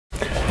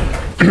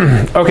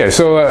Okay,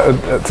 so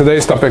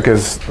today's topic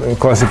is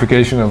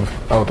classification of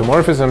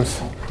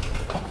automorphisms,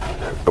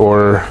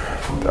 or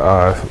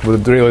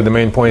really the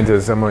main point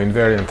is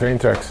invariant train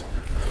tracks.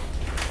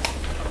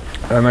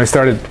 And I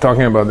started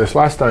talking about this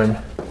last time.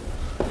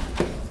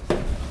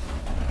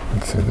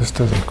 Let's see, this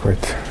doesn't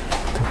quite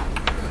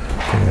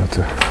turn out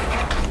to.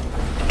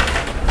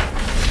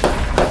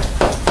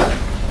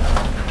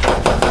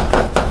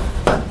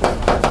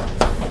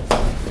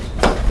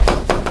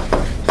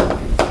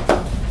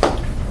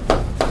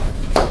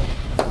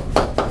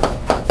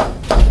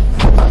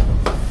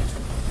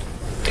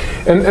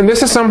 And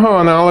this is somehow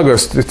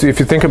analogous to, if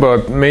you think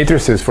about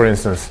matrices, for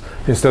instance,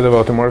 instead of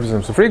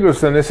automorphisms of free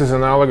groups, then this is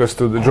analogous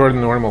to the Jordan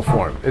normal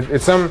form.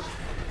 It's some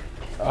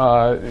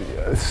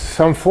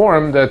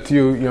form that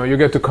you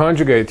get to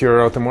conjugate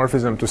your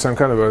automorphism to some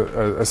kind of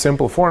a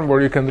simple form where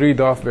you can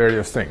read off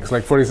various things.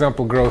 Like, for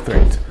example, growth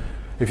rate.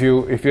 If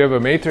you have a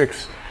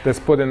matrix that's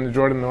put in the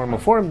Jordan normal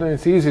form, then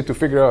it's easy to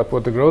figure out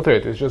what the growth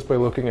rate is just by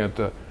looking at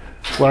the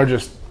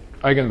largest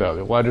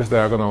eigenvalue, largest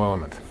diagonal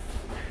element.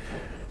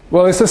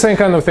 Well, it's the same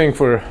kind of thing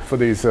for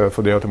the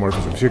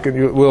automorphisms.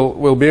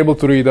 We'll be able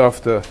to read off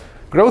the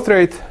growth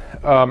rate,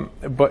 and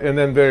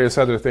then various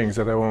other things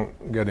that I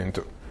won't get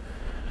into.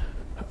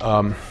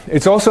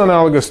 It's also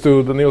analogous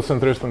to the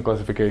Nielsen-Thurston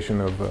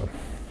classification of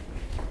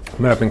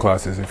mapping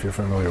classes, if you're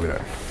familiar with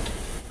that.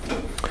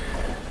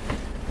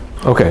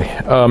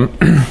 Okay.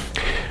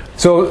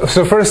 So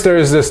first there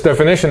is this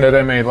definition that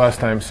I made last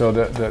time. So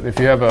that if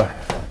you have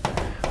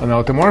an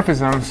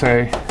automorphism,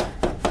 say.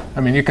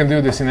 You can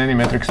do this in any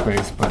metric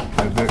space, but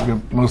we're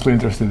mostly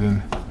interested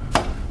in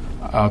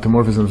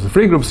automorphisms of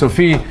free groups. So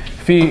phi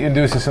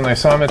induces an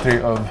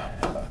isometry of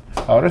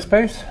outer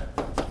space.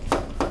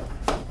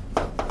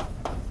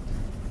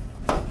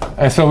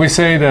 And so we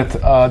say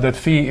that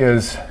phi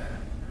is,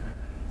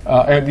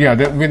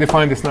 we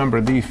define this number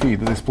d phi,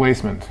 the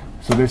displacement.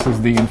 So this is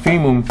the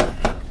infimum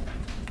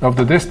of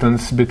the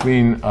distance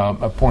between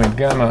a point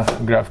gamma,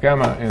 graph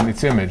gamma, and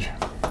its image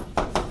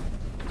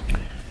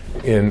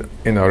in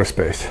outer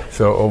space.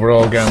 So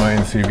overall gamma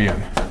in CVN.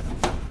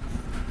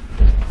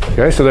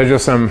 Okay, so that's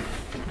just some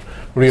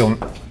real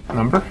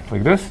number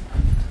like this,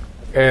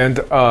 and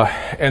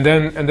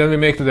then we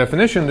make the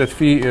definition that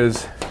phi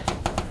is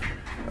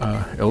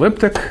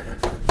elliptic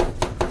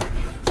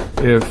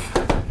if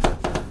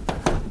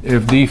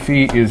d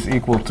phi is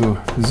equal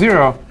to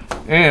 0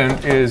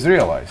 and is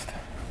realized.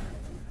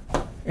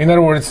 In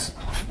other words,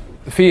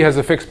 phi has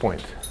a fixed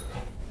point.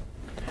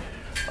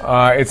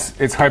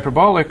 It's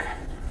hyperbolic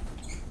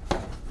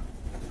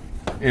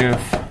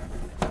if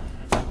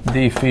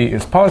d phi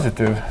is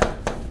positive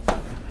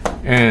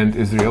and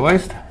is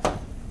realized.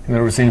 In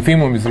other words, the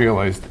infimum is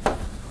realized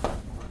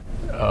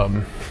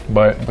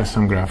by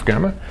some graph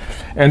gamma.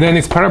 And then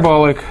it's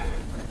parabolic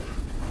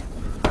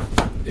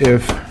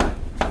if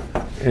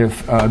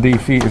d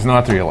phi is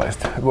not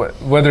realized.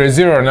 Whether it's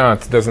 0 or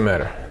not doesn't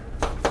matter.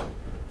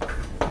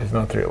 It's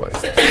not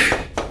realized.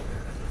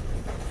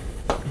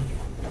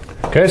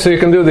 Okay, so you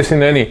can do this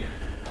in any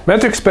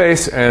metric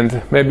space,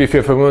 and maybe if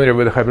you're familiar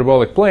with the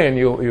hyperbolic plane,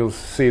 you'll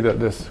see that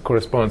this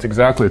corresponds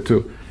exactly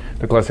to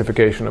the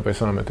classification of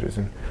isometries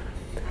in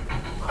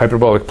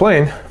hyperbolic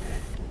plane.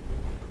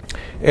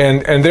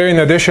 And there, in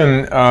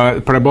addition,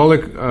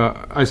 parabolic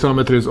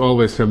isometries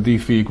always have d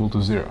phi equal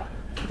to 0.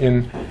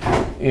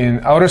 In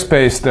outer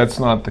space, that's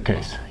not the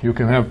case. You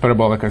can have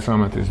parabolic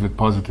isometries with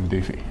positive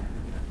d phi.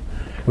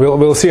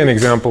 We'll see an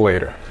example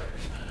later.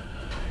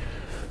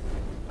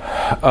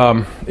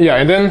 And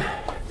then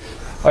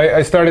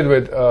I started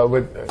with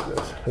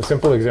a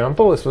simple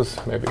example. This was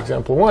maybe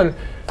example 1,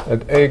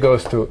 that A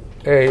goes to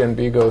A and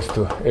B goes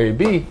to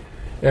AB,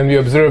 and we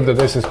observe that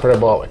this is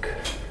parabolic.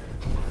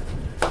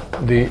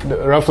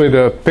 Roughly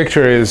the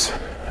picture is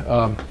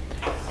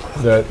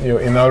that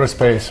in outer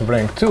space of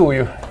rank 2,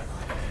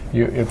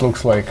 it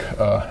looks like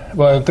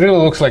it really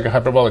looks like a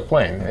hyperbolic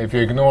plane. If you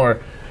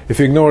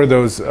ignore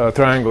those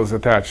triangles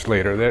attached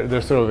later,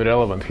 they're sort of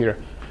irrelevant here.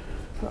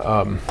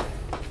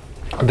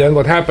 Then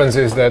what happens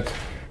is that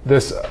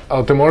this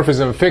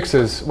automorphism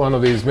fixes one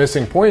of these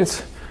missing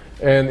points,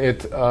 and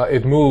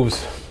it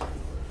moves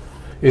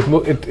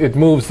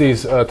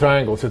these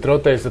triangles. It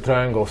rotates the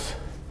triangles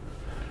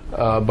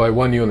by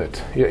 1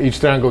 unit. Each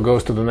triangle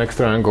goes to the next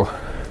triangle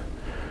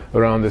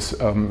around this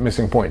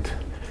missing point.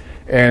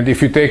 And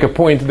if you take a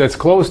point that's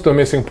close to a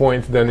missing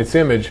point, then its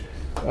image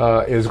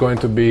is going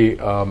to be,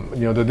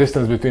 the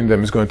distance between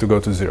them is going to go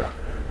to 0.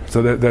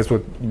 So that's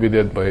what we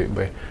did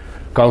by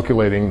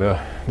calculating the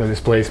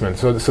displacement.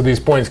 So these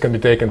points can be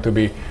taken to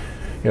be,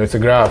 it's a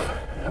graph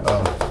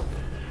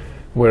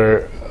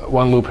where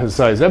one loop has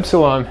size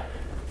epsilon,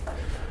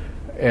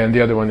 and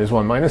the other one is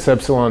 1 minus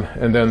epsilon,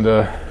 and then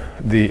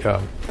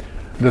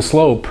the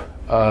slope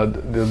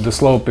the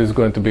slope is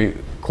going to be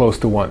close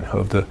to 1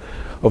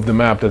 of the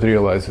map that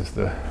realizes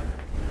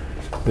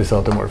this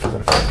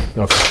automorphism.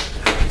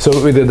 Okay, so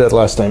we did that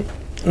last time.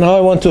 Now I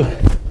want to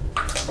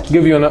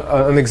give you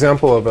an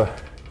example of a.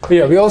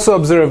 Yeah, we also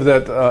observed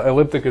that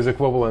elliptic is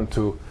equivalent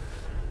to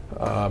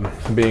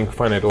being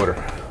finite order.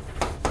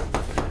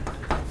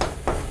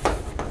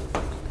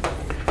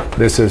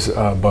 This is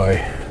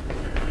by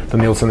the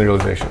Nielsen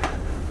realization.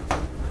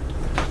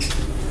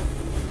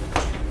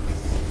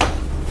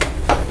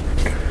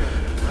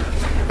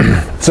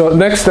 So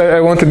next,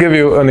 I want to give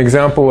you an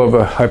example of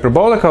a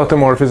hyperbolic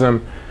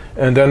automorphism,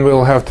 and then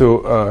we'll have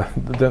to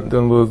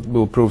then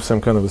we'll prove some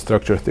kind of a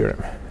structure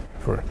theorem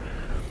for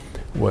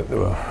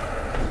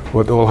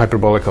what all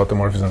hyperbolic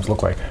automorphisms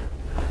look like.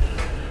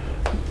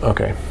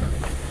 Okay.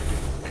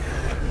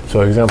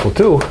 So example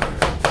 2.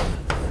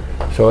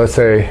 So let's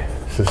say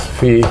this is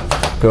phi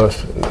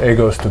goes A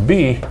goes to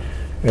B,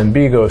 and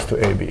B goes to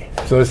AB.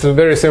 So it's a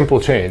very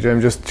simple change.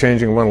 I'm just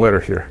changing one letter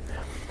here,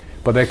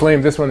 but I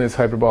claim this one is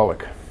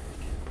hyperbolic.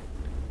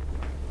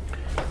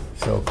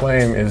 So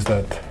claim is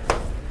that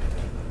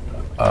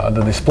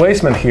the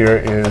displacement here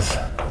is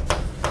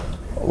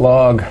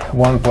log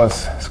 1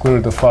 plus square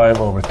root of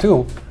 5 over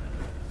 2,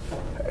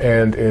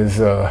 and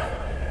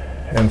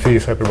phi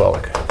is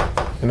hyperbolic.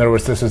 In other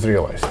words, this is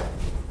realized.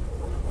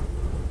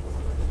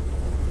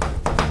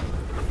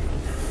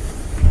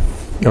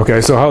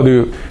 Okay, so how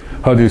do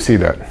you see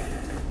that?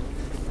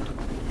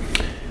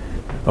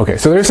 Okay,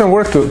 so there's some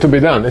work to be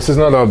done. This is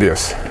not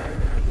obvious.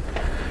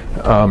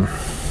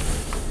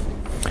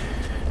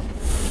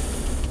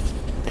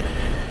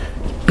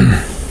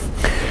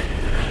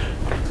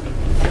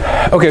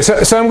 Okay,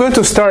 so I'm going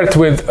to start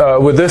with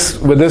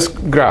this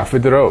graph,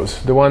 with the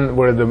rows, the one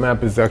where the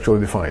map is actually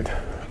defined.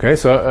 Okay,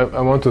 so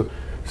I want to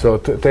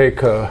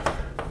take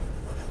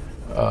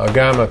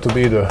gamma to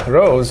be the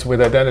rows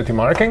with identity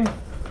marking.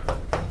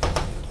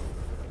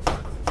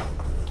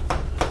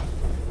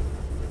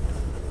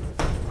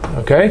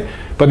 Okay,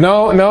 but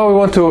now we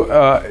want to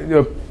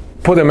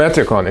put a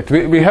metric on it.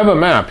 We have a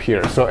map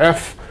here, so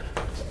f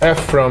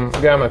from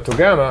gamma to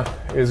gamma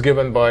is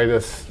given by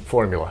this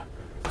formula.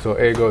 So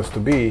A goes to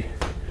B,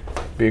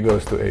 B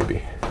goes to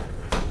AB.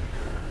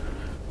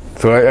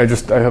 So I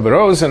have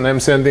rows, and I'm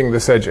sending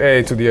this edge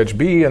A to the edge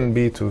B and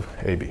B to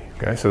AB.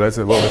 Okay, so that's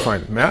a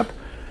well-defined map.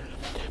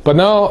 But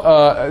now,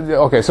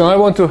 okay, so I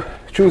want to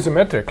choose a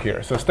metric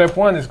here. So step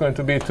 1 is going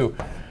to be to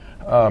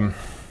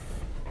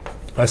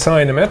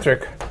assign a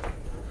metric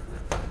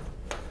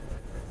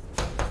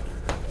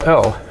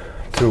L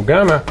to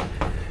gamma,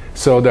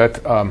 so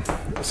that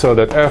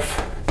F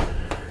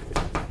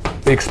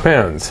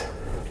expands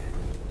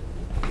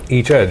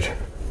each edge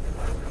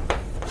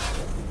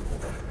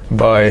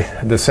by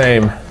the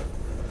same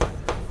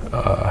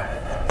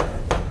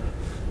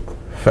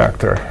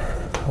factor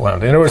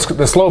lambda. In other words,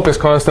 the slope is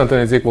constant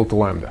and is equal to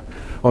lambda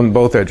on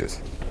both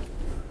edges.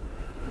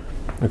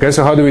 Okay,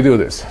 so how do we do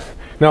this?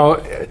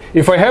 Now,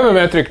 if I have a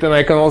metric, then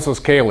I can also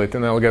scale it,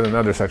 and I'll get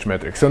another such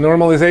metric. So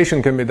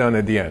normalization can be done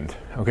at the end.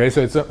 Okay,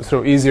 so it's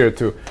so easier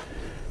to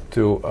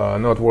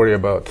not worry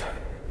about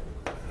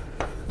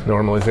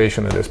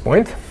normalization at this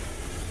point.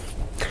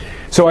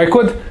 So I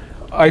could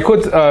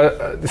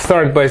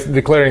start by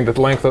declaring that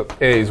length of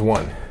A is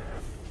 1.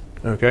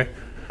 Okay,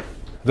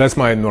 that's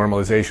my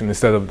normalization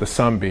instead of the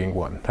sum being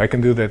 1. I can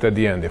do that at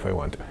the end if I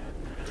want to.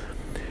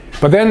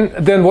 But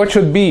then what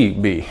should B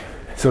be?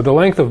 So the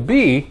length of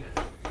B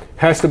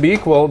has to be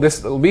equal.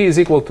 This B is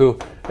equal to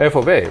f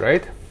of A,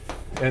 right?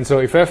 And so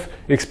if f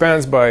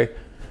expands by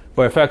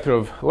a factor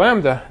of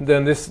lambda,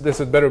 then this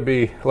had better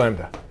be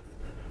lambda,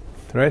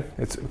 right?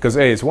 It's because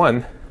A is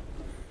 1.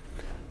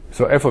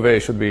 So f of A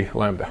should be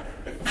lambda.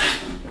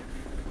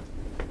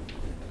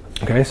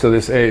 Okay, so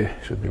this A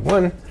should be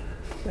 1,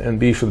 and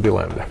B should be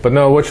lambda. But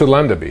now what should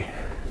lambda be?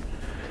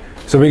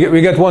 So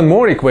we get one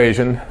more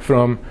equation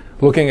from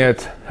looking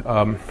at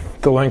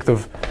the length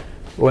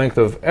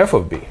of f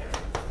of B,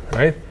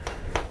 right?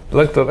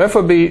 Length of f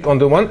of B on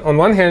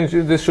one hand,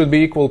 this should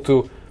be equal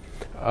to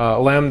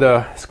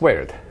lambda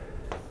squared,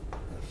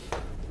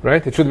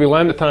 right? It should be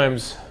lambda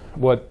times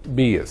what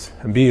B is,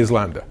 and B is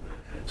lambda.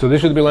 So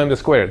this should be lambda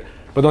squared.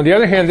 But on the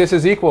other hand, this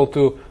is equal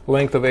to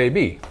length of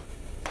AB,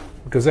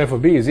 because f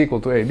of B is equal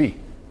to AB.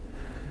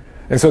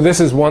 And so this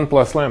is 1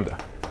 plus lambda.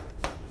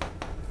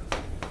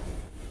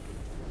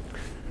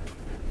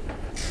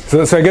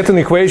 So I get an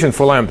equation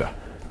for lambda,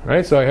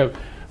 right? So I have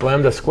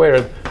lambda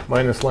squared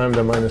minus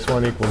lambda minus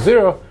 1 equals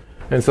 0.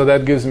 And so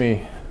that gives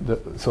me,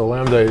 so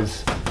lambda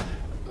is,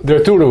 there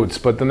are two roots,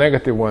 but the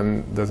negative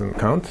one doesn't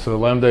count. So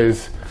lambda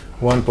is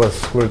 1 plus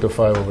square root of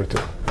 5 over 2.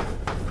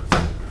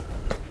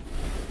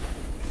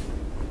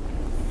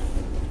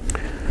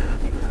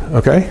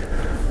 Okay?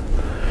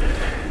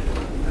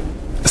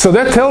 So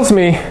that tells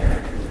me,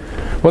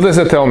 what does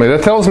that tell me?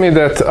 That tells me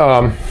that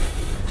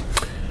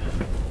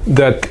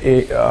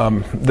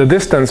the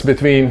distance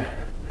between,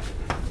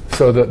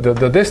 so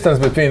the distance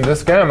between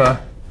this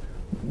gamma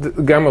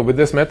with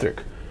this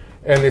metric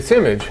and its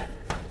image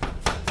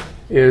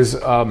is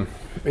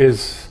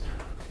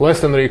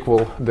less than or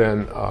equal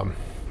than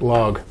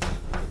log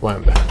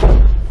lambda,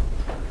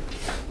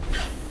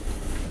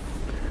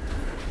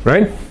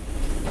 right?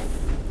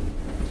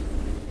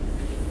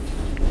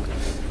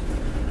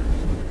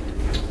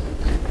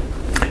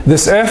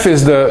 This f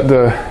is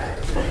the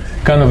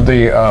kind of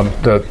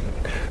the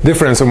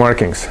difference of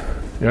markings.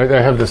 Right?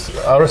 I have this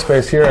outer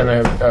space here, and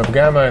I have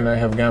gamma, and I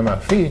have gamma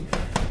phi.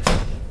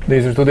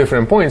 These are two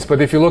different points,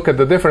 but if you look at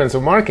the difference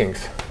of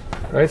markings,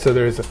 right? So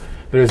there's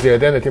the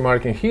identity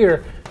marking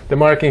here. The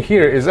marking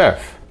here is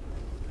F.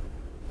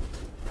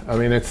 I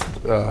mean, it's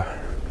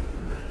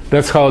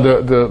that's how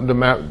the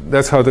map.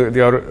 That's how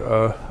the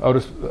outer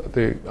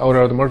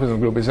automorphism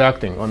group is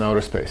acting on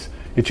outer space.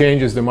 It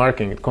changes the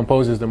marking. It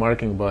composes the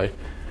marking by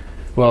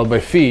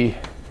phi,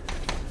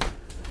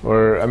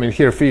 or I mean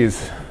here phi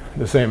is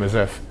the same as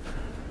F,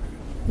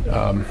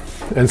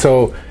 and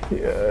so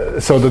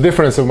the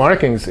difference of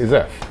markings is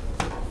F.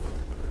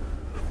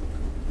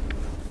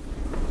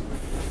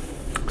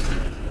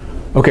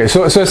 Okay,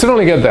 so I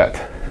certainly get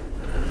that.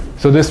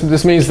 So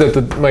this means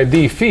that my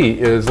d phi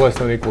is less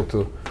than or equal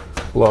to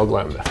log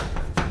lambda.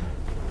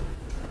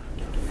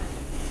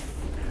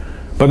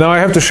 But now I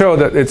have to show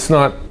that it's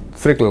not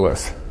strictly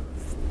less.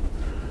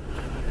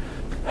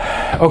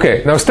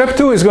 Okay, now step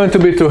 2 is going to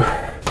be to,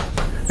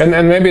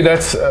 and maybe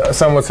that's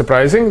somewhat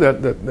surprising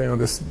that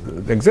this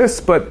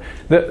exists, but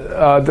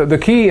the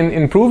key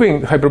in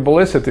proving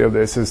hyperbolicity of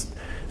this is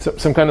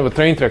some kind of a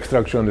train track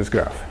structure on this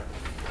graph.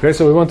 Okay,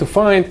 so we want to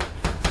find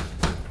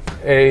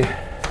a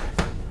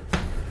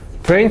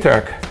train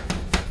track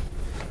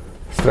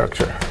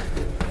structure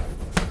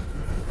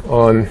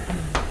on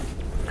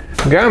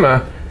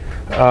gamma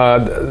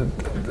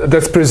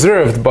that's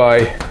preserved by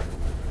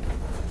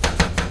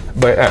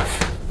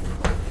F,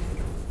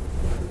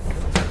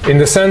 in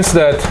the sense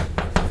that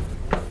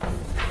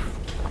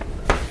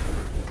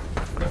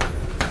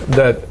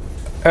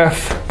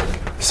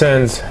F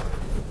sends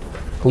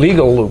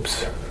legal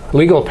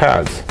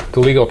paths to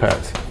legal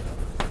paths.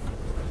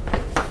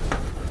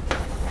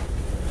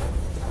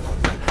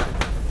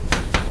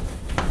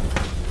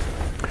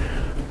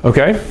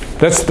 Okay,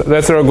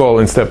 that's our goal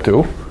in step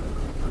 2.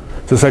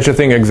 So such a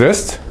thing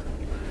exists,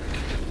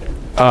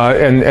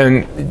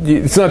 and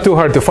it's not too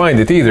hard to find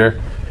it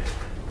either.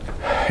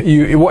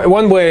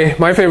 One way,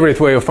 my favorite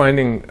way of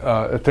finding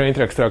train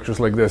track structures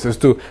like this is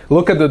to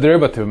look at the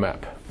derivative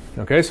map.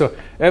 Okay, so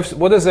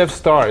what does F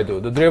star do?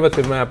 The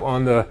derivative map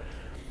on the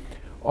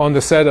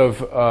set of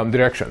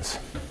directions.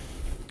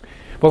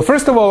 Well,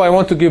 first of all, I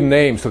want to give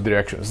names to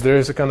directions. There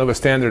is a kind of a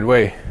standard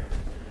way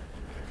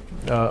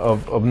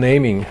of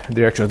naming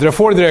directions. There are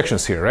 4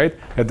 directions here, right,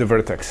 at the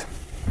vertex.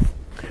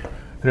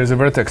 There's a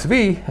vertex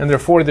V, and there are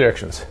 4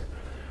 directions.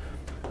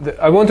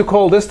 I want to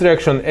call this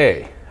direction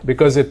A,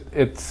 because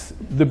it's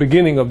the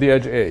beginning of the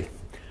edge A.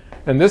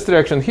 And this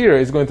direction here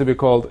is going to be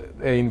called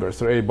A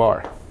inverse, or A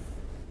bar,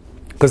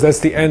 because that's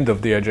the end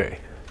of the edge A.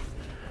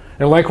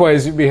 And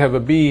likewise, we have a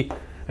B,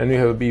 and we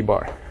have a B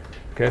bar.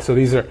 Okay, so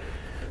these are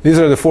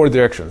the 4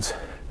 directions.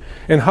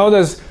 And how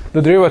does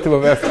the derivative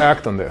of F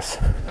act on this?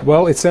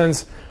 Well, it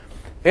sends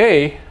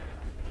A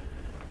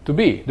to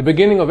B. The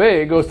beginning of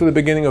A goes to the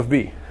beginning of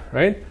B,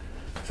 right?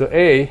 So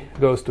A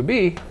goes to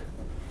B,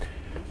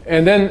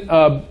 and then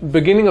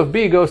beginning of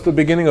B goes to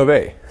beginning of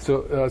A.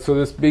 So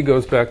this B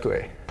goes back to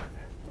A.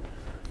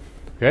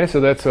 Okay,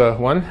 so that's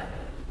one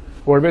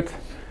orbit.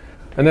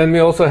 And then we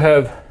also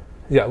have,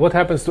 what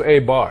happens to A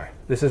bar?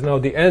 This is now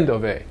the end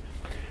of A.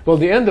 Well,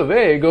 the end of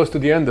A goes to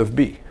the end of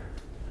B.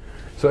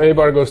 So A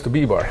bar goes to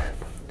B bar.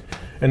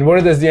 And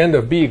where does the end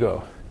of B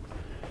go?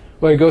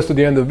 Well, it goes to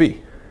the end of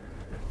B.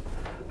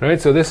 Right,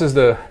 so this is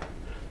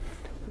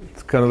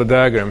it's kind of a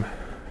diagram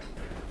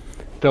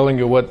telling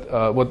you what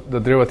the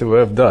derivative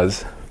of F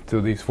does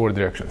to these 4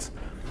 directions.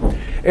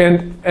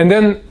 And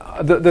then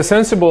the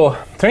sensible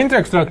train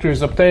track structure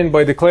is obtained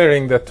by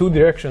declaring that 2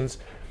 directions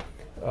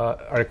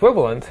are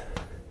equivalent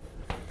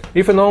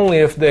if and only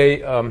if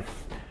they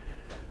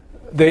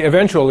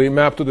eventually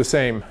map to the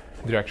same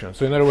direction.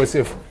 So in other words,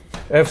 if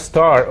F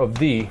star of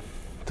D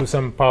to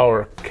some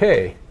power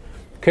k,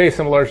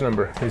 some large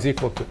number, is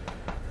equal to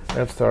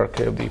F star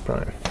k of D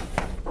prime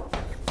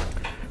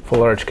for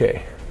large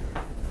k.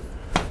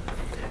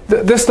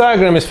 This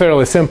diagram is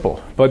fairly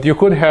simple, but you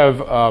could have,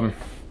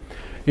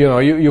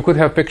 you could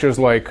have pictures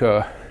like,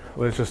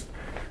 let's just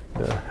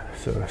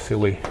sort of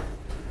silly,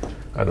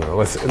 I don't know,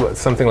 let's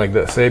something like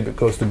this. A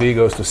goes to B,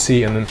 goes to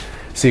C, and then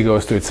C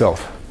goes to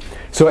itself.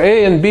 So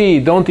A and B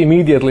don't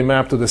immediately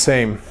map to the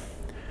same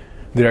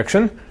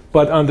direction,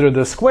 but under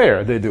the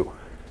square they do.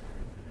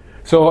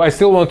 So I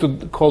still want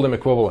to call them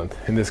equivalent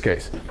in this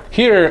case.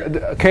 Here,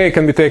 k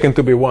can be taken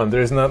to be 1.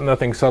 There is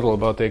nothing subtle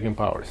about taking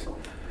powers.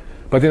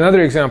 But in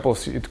other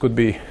examples, it could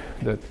be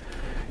that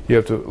you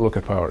have to look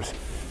at powers.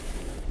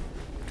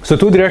 So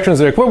 2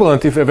 directions are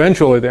equivalent if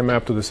eventually they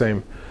map to the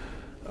same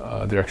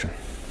direction.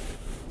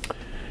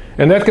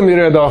 And that can be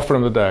read off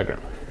from the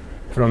diagram,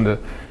 from the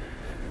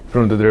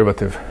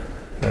derivative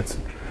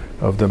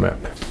of the map.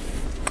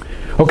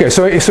 Okay,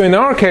 so in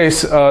our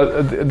case,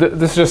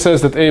 this just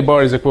says that A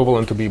bar is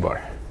equivalent to B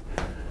bar.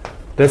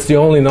 That's the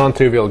only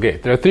non-trivial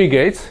gate. There are 3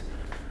 gates.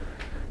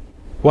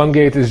 One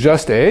gate is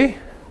just A,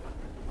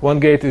 one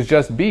gate is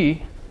just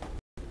B,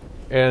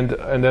 and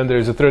then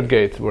there's a 3rd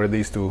gate where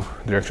these 2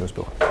 directions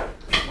belong.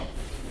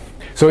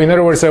 So in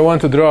other words, I want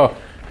to draw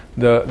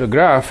the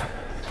graph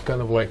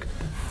kind of like,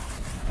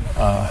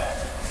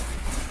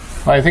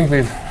 I think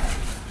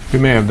we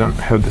may have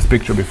had this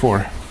picture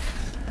before.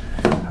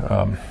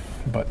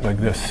 but like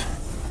this.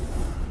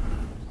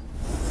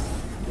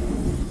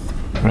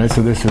 Right,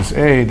 so this is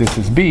A, this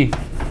is B.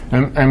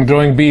 I'm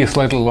drawing B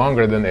slightly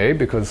longer than A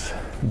because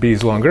B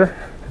is longer.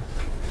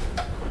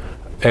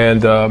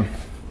 And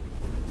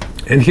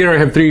here I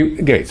have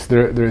three gates.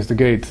 There's the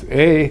gate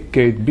A,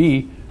 gate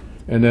B,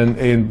 and then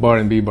A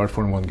and B bar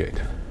form one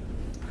gate.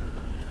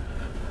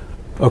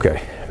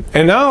 Okay,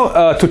 and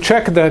now to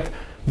check that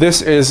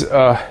this is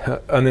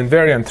an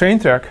invariant train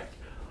track,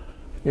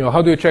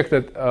 how do you check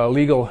that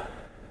legal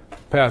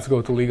paths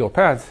go to legal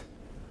paths?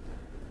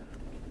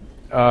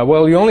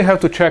 Well, you only have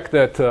to check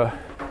that,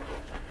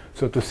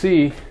 so to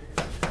see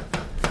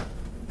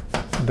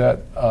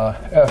that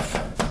F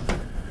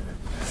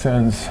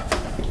sends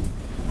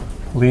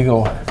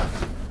legal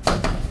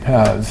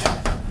paths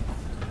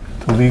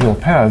to legal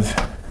paths,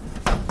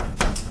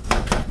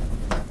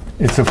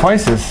 it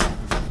suffices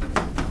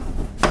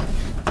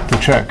to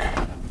check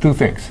two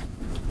things.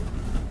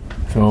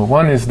 So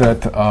one is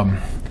that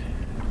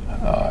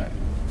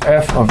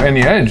F of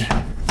any edge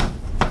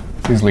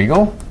is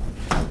legal,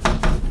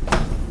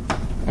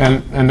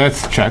 and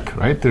that's check,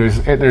 right?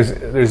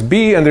 There's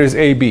B and there's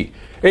AB.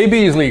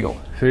 AB is legal.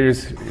 So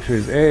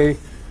here's A,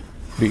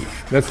 B.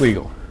 That's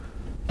legal.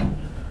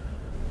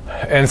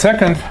 And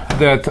second,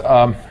 that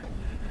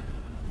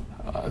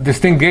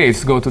distinct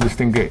gates go to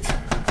distinct gates.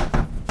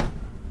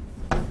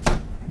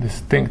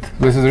 Distinct.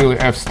 This is really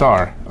F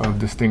star of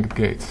distinct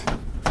gates.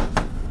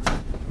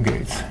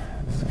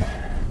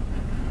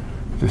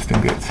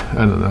 Distinct gates.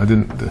 I don't know. I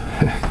didn't.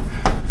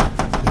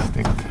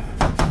 Distinct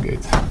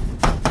gates.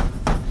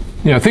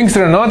 Things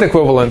that are not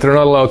equivalent are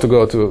not allowed to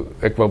go to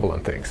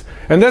equivalent things,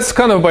 and that's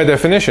kind of by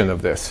definition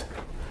of this.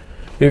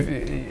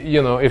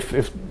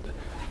 If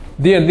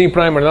D and D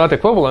prime are not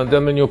equivalent,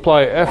 then when you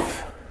apply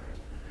F,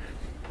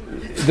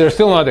 they're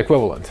still not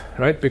equivalent,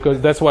 right?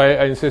 Because that's why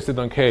I insisted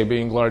on K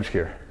being large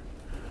here.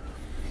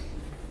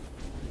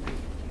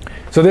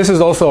 So this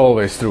is also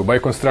always true by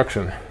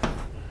construction.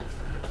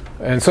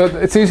 And so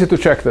it's easy to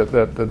check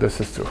that this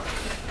is true,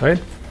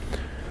 right?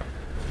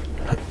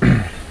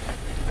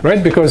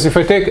 Right, because if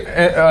I take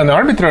an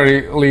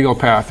arbitrary legal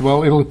path,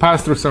 well, it'll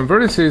pass through some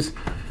vertices,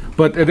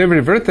 but at every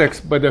vertex,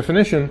 by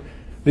definition,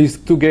 these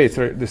two gates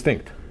are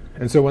distinct.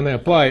 And so when I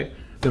apply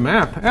the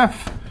map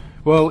F,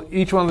 well,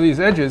 each one of these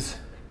edges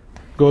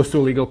goes to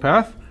a legal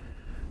path.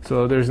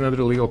 So there's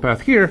another legal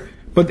path here,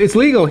 but it's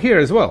legal here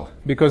as well,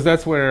 because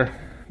that's where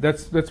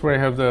I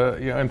have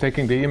the, I'm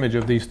taking the image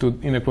of these two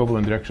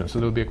inequivalent directions. So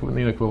there'll be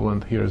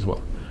inequivalent here as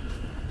well.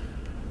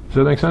 Does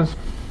that make sense?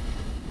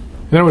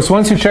 In other words,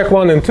 once you check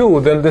 1 and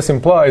 2, then this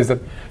implies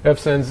that F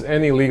sends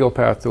any legal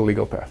path to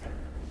legal path.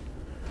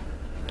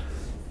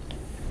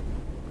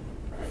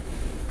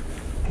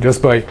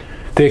 Just by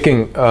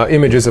taking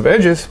images of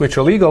edges, which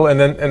are legal, and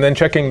then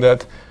checking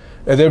that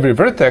at every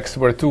vertex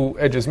where two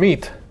edges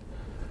meet,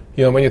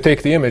 when you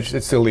take the image,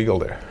 it's still legal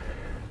there.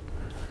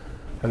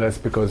 And that's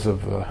because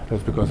of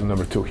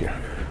number 2 here.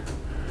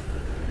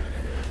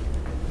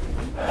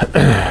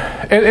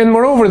 And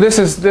moreover, this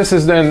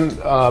is then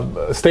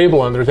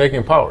stable under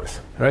taking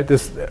powers, right?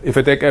 If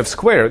I take F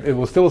squared, it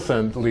will still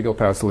send legal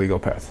paths to legal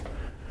paths.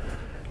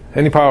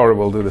 Any power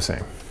will do the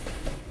same.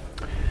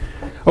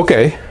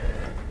 Okay.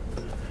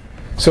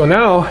 So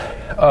now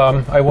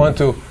I want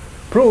to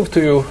prove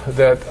to you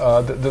that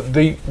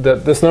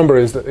that this number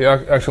is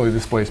actually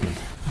displacement.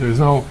 There's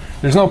no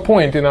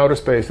point in outer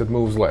space that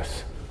moves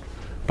less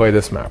by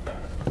this map.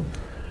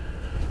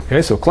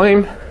 Okay. So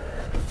claim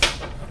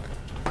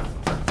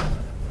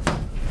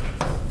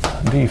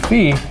d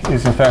phi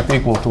is in fact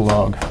equal to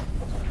log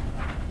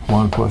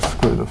 1 plus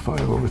square root of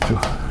 5 over 2.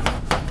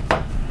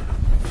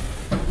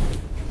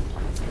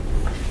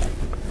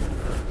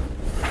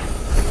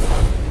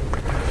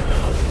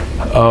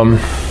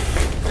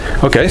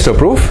 Okay, so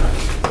proof.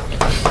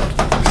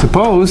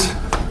 Suppose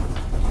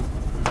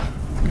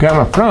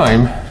gamma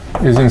prime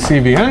is in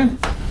CVN,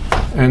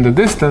 and the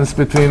distance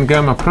between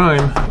gamma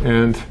prime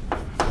and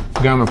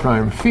gamma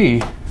prime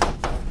phi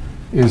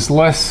is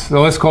less,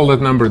 so let's call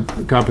that number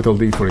capital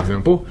D, for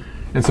example,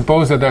 and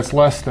suppose that that's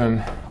less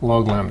than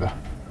log lambda,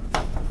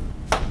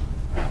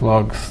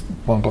 log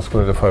 1 plus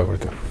square root of 5 over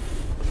 2.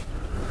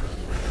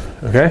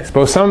 Okay,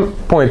 suppose some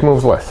point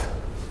moves less.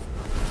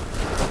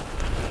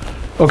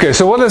 Okay,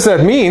 so what does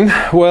that mean?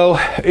 Well,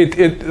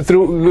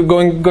 through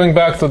going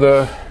back to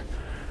the,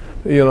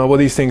 what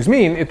these things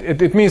mean,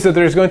 it means that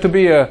there's going to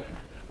be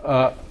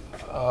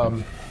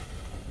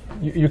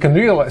you can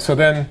realize,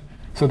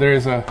 there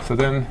is a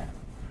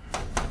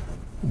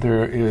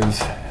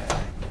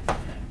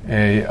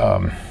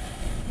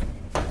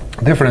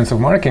difference of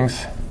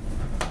markings,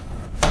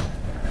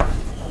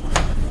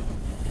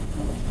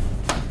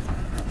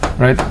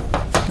 right?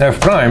 F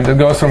prime that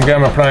goes from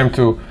gamma prime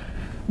to,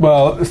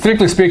 well,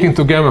 strictly speaking,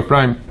 to gamma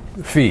prime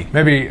phi.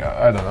 Maybe,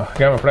 I don't know,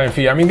 gamma prime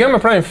phi. I mean, gamma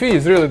prime phi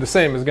is really the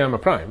same as gamma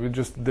prime, with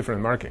just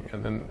different marking,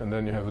 and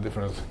then you have a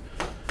difference.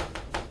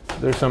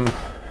 There's some.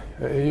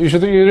 You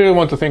really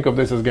want to think of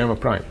this as gamma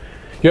prime.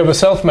 You have a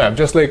self map,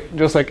 just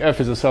like F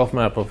is a self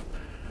map of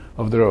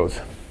the rows.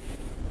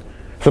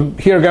 So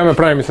here gamma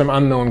prime is some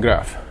unknown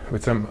graph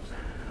with some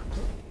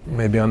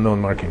maybe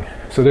unknown marking.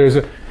 So there's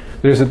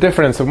a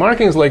difference of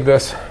markings like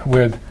this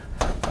with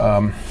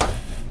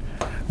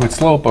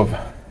slope of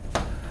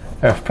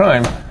f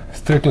prime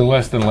strictly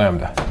less than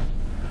lambda.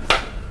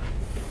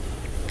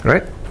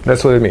 Right?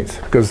 That's what it means,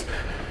 because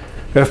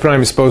f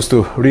prime is supposed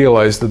to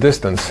realize the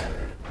distance,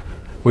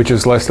 which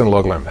is less than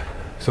log lambda.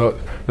 So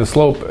the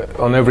slope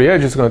on every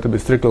edge is going to be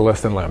strictly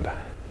less than lambda.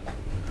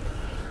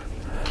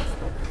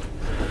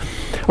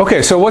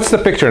 Okay, so what's the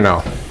picture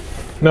now?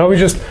 Now we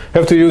just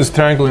have to use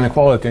triangle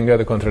inequality and get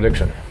a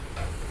contradiction.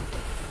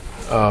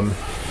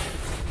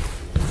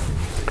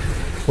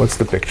 What's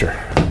the picture?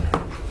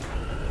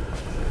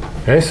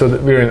 Okay, so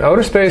we're in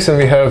outer space, and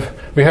we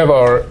have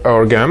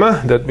our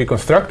gamma that we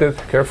constructed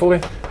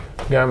carefully,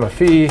 gamma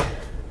phi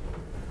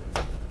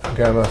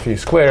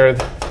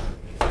squared,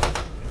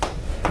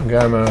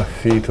 gamma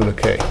phi to the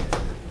k.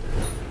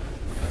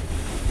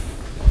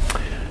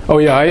 Oh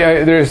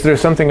yeah,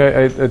 there's something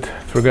I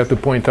forgot to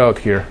point out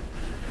here.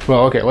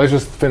 Well, okay, let's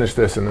just finish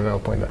this and then I'll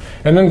point out.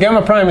 And then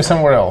gamma prime is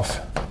somewhere else,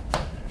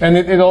 and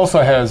it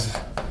also has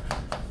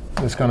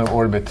this kind of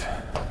orbit,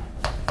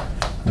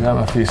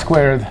 gamma phi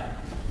squared,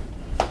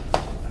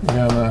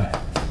 gamma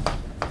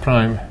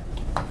prime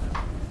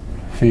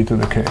phi to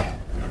the k.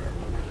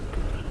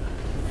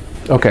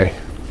 Okay,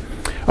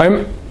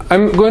 I'm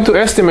going to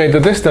estimate the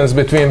distance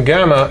between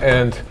gamma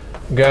and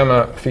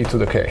gamma phi to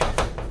the k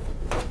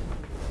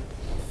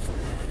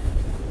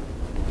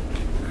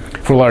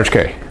for large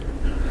k.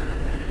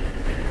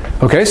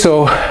 Okay,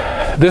 so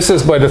this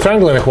is by the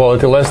triangle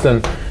inequality less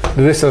than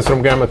the distance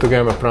from gamma to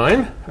gamma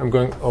prime. I'm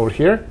going over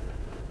here.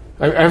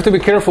 I have to be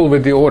careful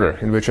with the order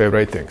in which I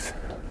write things.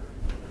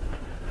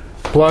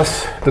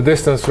 Plus the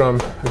distance from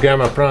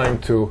gamma prime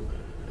to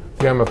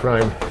gamma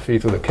prime phi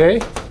to the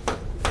k,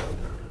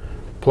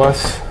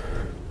 plus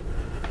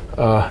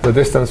the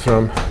distance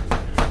from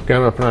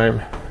gamma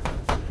prime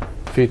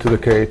phi to the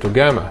k to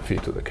gamma phi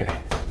to the k.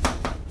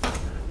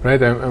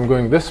 Right? I'm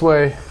going this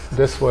way,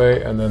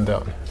 and then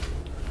down.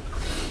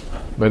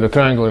 By the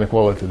triangle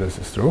inequality, this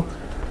is true.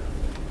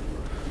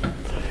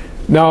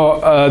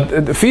 Now,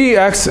 the phi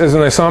acts as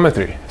an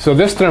isometry. So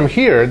this term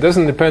here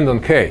doesn't depend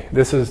on k.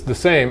 This is the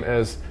same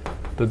as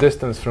the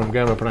distance from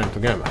gamma prime to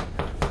gamma.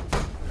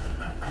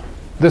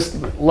 This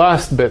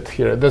last bit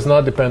here does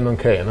not depend on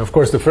k. And of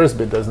course, the first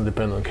bit doesn't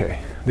depend on k.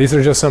 These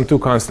are just some two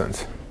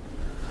constants.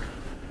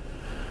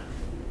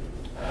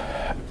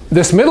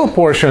 This middle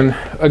portion,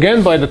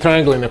 again by the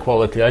triangle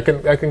inequality, I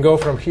can go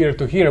from here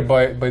to here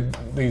by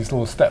these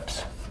little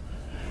steps.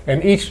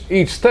 And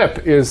each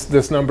step is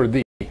this number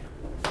d.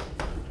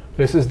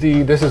 This is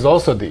d, this is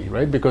also d,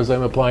 right? Because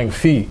I'm applying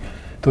phi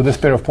to this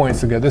pair of points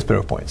to get this pair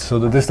of points. So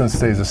the distance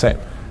stays the same.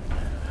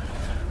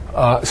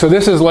 So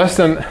this is less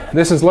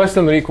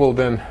than or equal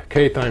than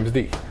k times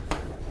d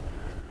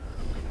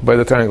by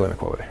the triangle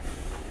inequality.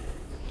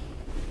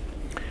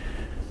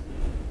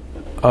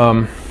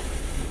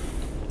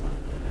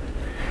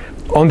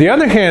 On the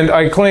other hand,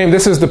 I claim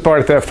this is the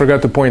part that I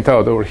forgot to point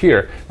out over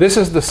here. This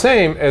is the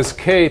same as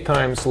k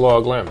times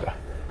log lambda.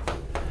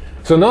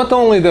 So not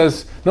only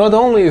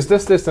is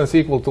this distance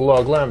equal to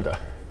log lambda,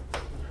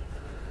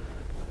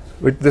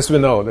 this we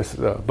know,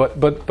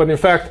 but in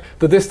fact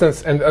the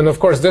distance, and of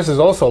course this is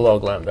also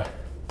log lambda,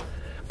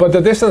 but the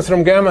distance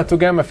from gamma to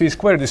gamma phi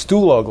squared is 2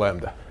 log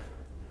lambda,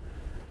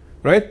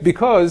 right?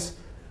 Because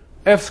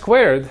f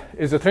squared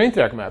is a train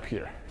track map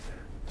here.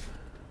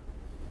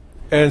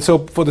 And so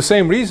for the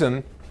same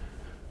reason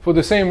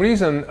that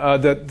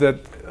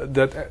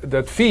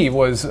phi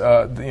was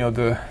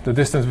the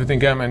distance between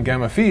gamma and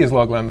gamma phi is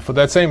log lambda, for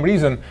that same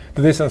reason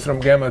the distance from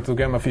gamma to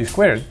gamma phi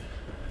squared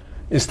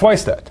is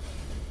twice that.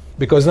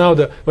 Because now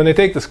when I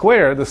take the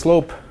square, the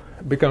slope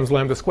becomes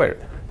lambda squared.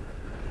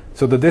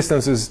 So the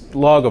distance is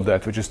log of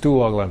that, which is 2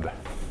 log lambda.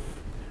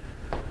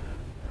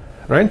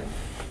 Right?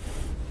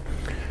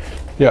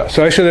 Yeah,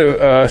 so I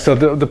should have, so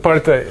the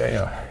part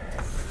that,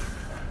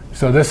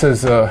 so this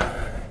is,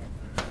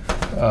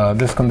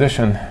 this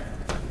condition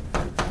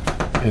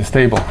is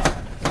stable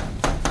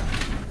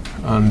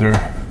under,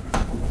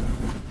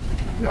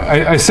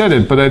 I said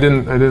it, but I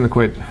didn't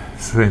quite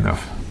say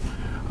enough.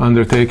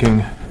 Under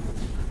taking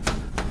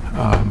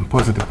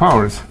positive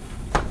powers.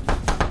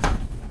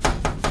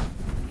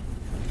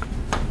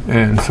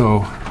 And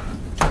so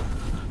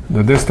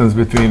the distance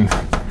between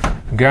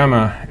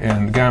gamma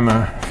and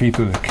gamma phi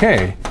to the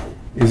k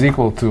is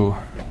equal to,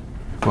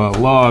 well,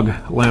 log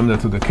lambda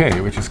to the k,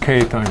 which is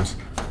k times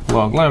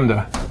log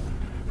lambda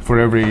for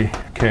every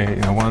k,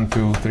 1,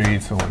 2, 3,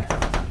 so on,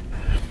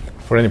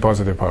 for any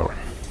positive power.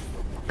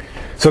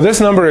 So this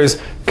number is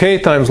k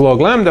times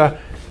log lambda,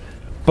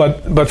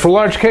 but for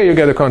large k you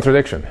get a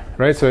contradiction,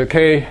 right? So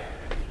k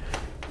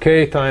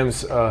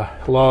times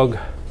log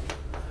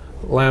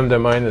lambda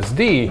minus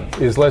d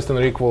is less than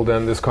or equal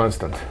than this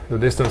constant, the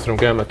distance from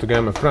gamma to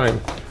gamma prime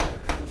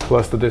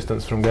plus the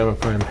distance from gamma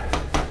prime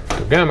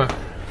to gamma.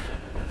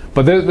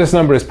 But this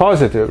number is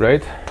positive,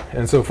 right?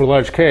 And so for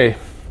large k,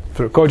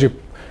 Koji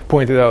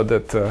pointed out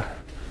that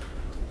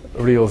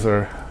reals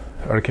are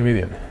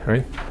Archimedean,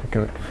 right?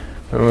 No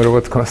matter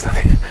what constant,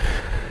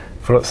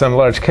 for some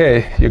large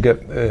k, you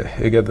get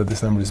that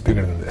this number is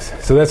bigger than this.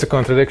 So that's a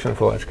contradiction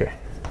for large k.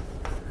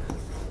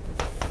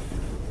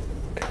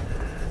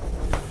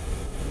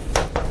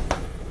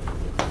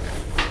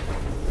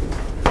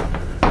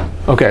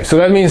 Okay, so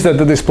that means that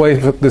the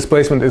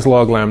displacement is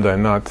log lambda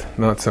and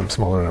not some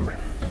smaller number.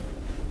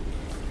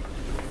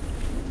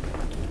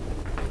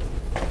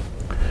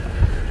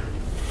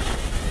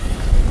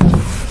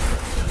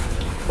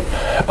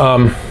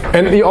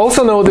 And you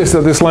also notice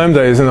that this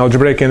lambda is an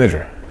algebraic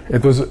integer.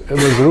 It was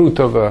root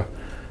of a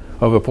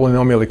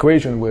polynomial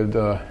equation with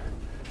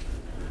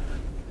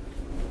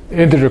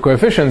integer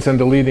coefficients, and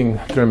the leading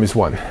term is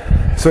 1.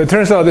 So it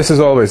turns out this is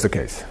always the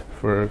case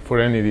for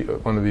any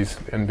one of these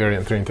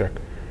invariant Trinitaric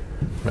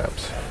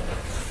maps.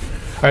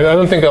 I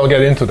don't think I'll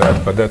get into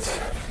that, but that's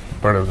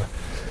part of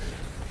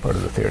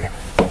the theory.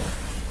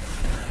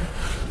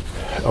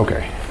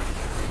 Okay.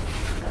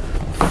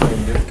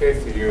 In this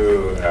case,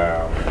 you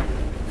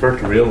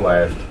first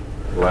realized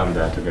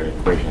lambda to get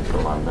equations for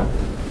lambda.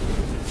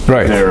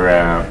 Right. Is there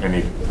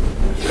any?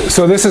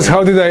 So this is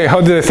how did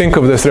I think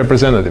of this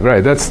representative?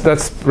 Right.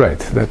 That's right.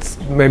 That's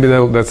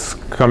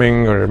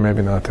coming, or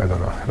maybe not. I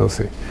don't know. We'll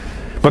see.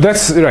 But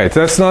that's right.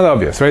 That's not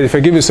obvious, right? If I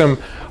give you some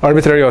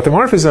arbitrary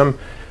automorphism,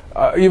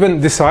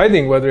 even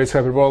deciding whether it's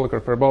hyperbolic or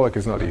parabolic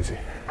is not easy.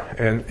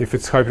 And if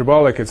it's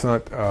hyperbolic, it's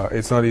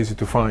not easy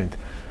to find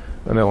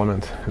an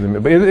element.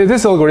 But it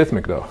is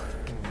algorithmic, though.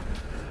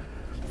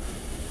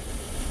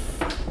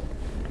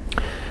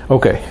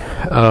 Okay.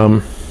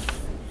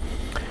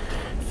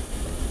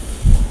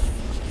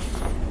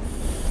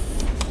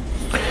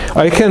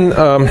 I can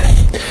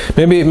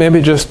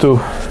maybe just to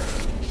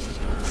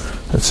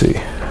let's see.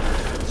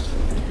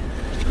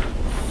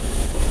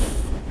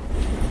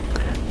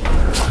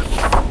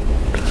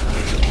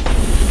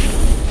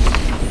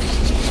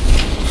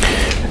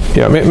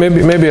 Yeah,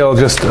 maybe I'll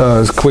just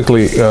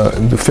quickly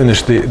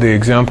finish the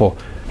example.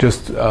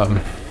 Just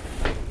so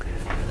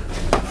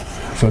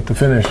to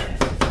finish,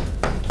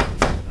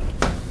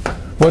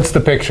 what's the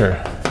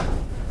picture?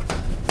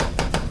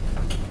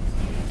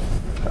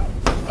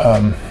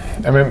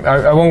 I mean,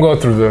 I won't go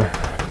through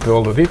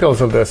all the details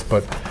of this,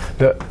 but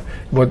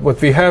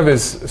what we have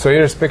is, so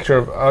here's a picture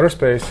of outer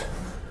space,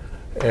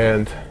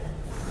 and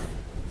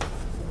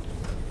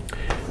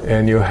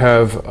you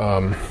have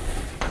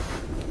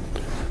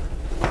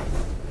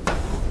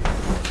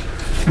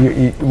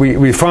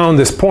we found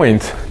this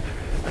point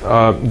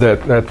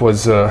that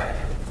was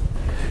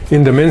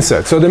in the min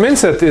set. So the min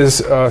set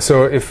is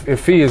so if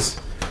phi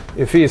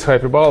is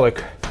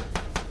hyperbolic,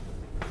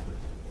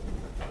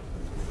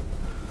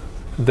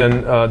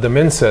 then the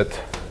min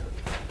set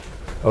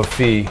of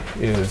phi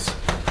is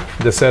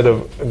the set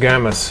of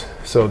gammas,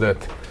 so that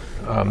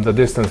the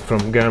distance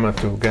from gamma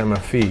to gamma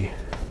phi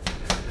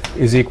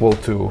is equal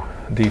to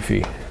d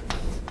phi.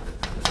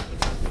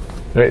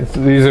 Right?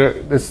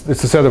 It's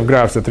a set of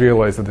graphs that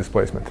realize the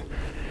displacement,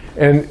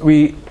 and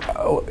we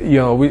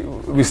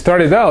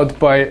started out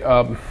by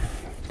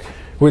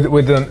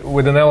with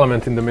an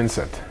element in the min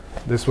set.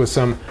 This was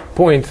some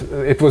point.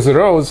 It was the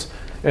rows,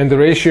 and the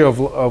ratio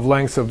of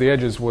lengths of the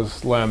edges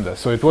was lambda.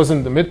 So it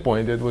wasn't the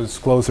midpoint, it was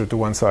closer to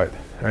one side,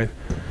 right?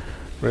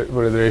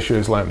 Where the ratio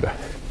is lambda.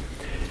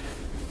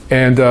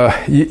 And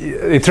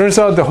it turns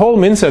out the whole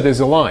min set is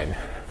a line.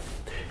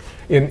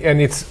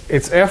 And it's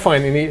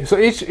affine in so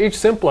each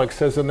simplex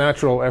has a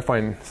natural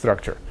affine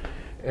structure.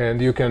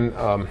 And you can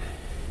I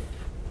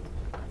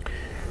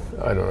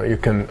don't know, you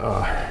can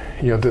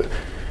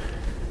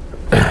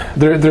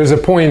there's a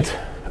point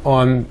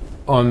on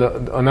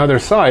another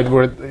side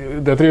where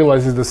that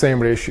realizes the same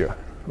ratio.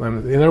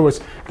 In other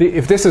words,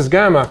 if this is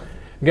gamma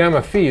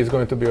phi is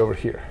going to be over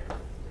here.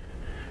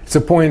 It's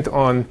a point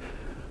on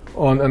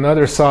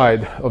another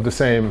side of the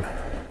same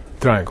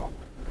triangle.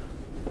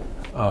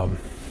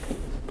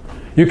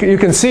 You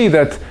can see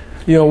that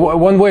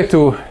one way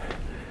to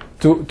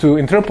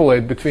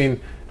interpolate between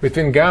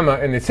gamma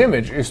and its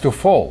image is to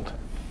fold.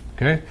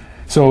 Okay,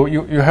 so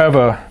you have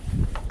a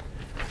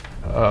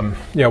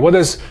what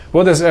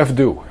does f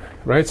do?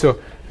 Right, so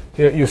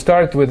you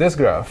start with this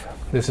graph.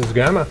 This is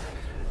gamma,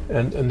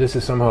 and this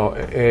is somehow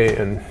A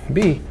and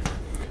B,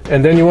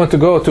 and then you want to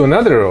go to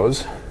another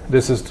rows.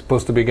 This is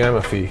supposed to be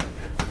gamma phi,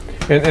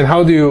 and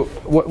how do you?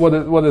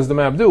 What does the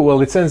map do?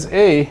 Well, it sends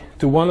A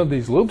to one of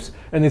these loops,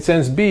 and it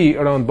sends B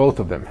around both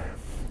of them.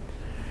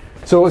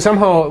 So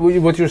somehow,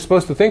 what you're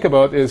supposed to think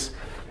about is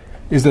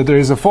that there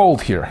is a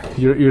fold here.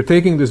 You're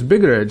taking this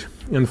bigger edge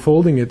and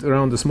folding it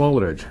around the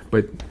smaller edge,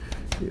 but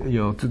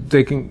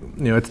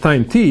at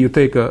time t, you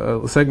take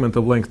a segment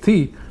of length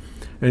t,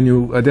 and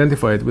you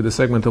identify it with a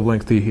segment of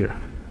length t here.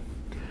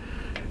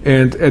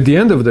 And at the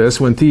end of this,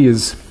 when t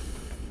is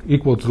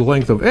equal to the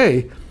length of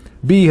A,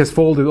 B has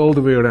folded all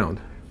the way around.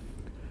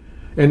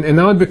 And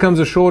now it becomes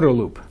a shorter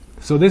loop.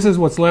 So this is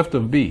what's left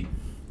of B.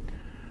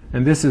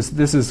 And this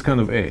is kind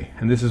of A.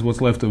 And this is what's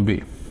left of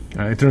B.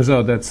 It turns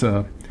out that's,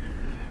 I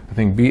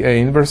think, BA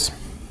inverse.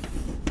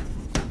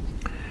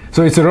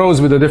 So it's a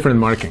rows with a different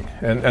marking.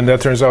 And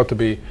that turns out to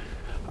be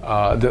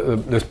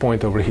this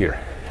point over here.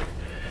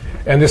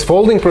 And this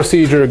folding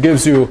procedure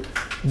gives you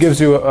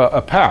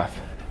a path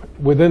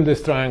within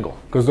this triangle,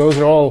 because those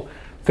are all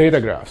theta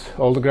graphs.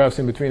 All the graphs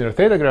in between are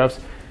theta graphs,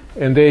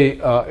 and they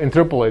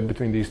interpolate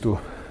between these two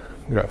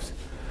graphs.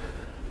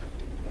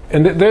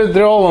 And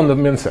they're all on the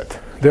min set.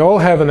 They all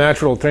have a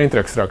natural train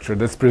track structure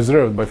that's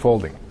preserved by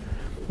folding.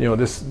 You know,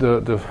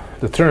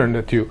 the turn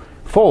that you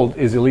fold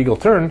is a legal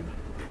turn,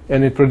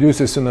 and it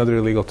produces another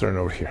illegal turn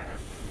over here.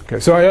 Okay,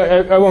 so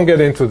I won't get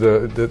into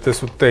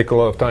this would take a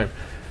lot of time,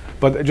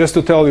 but just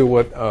to tell you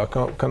what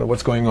kind of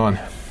what's going on.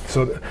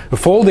 So the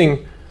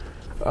folding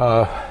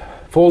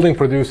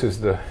produces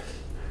the.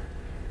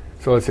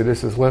 So let's see,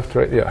 this is left,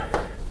 right, yeah.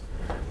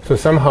 So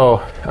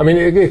somehow, I mean,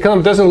 it kind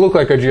of doesn't look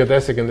like a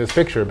geodesic in this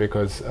picture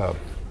because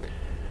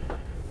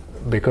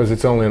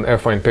it's only an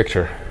affine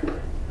picture.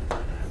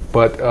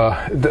 But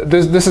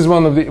this is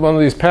one of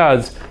these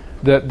paths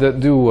that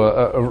do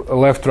a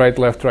left, right,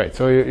 left, right.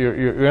 So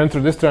you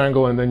enter this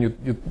triangle and then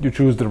you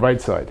choose the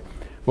right side.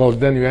 Well,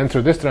 then you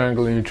enter this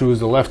triangle and you choose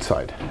the left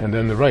side, and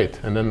then the right,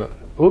 and then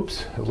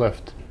oops,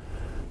 left.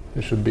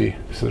 It should be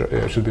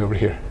over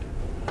here.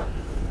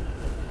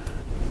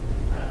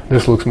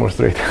 This looks more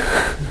straight.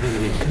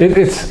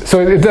 So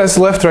it does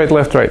left, right,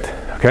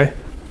 okay?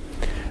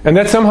 And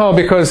that's somehow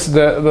because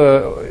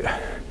the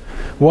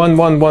 1,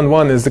 1, 1,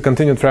 1 is the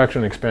continued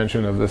fraction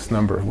expansion of this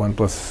number, 1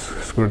 plus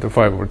square root of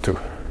 5 over 2.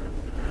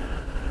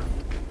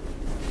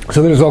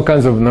 So there's all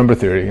kinds of number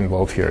theory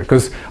involved here,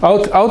 because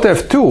out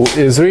F2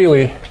 is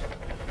really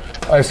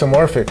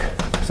isomorphic.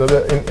 So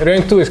the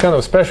rank 2 is kind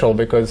of special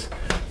because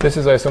this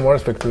is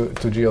isomorphic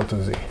to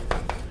GL2Z.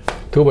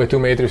 2 by 2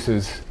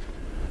 matrices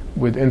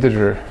with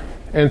integer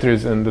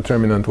entries and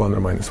determinant 1 or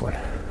minus 1.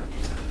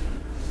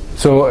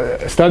 So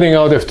studying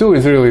out F2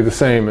 is really the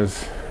same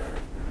as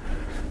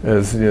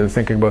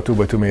thinking about 2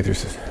 by 2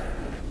 matrices.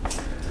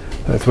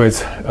 That's why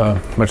it's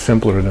much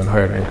simpler than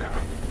higher rank.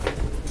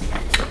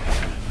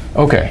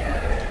 Okay.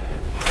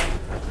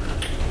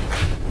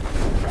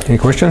 Any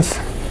questions?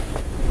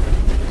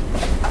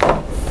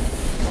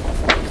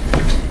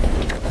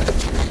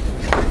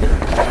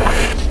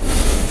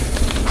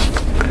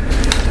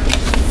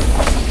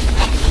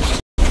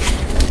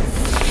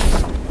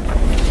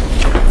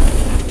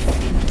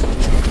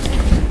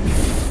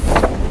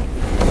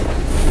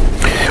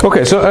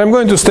 Okay, so I'm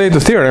going to state the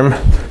theorem.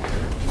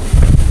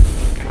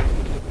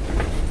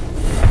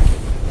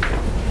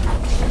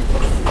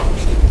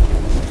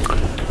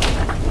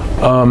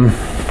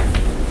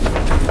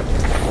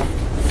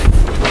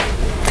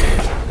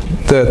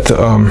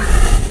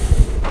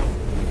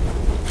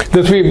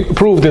 That we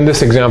proved in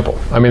this example.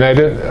 I mean,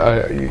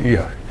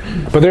 yeah,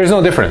 but there is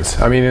no difference.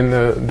 I mean, in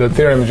the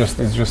theorem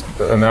is just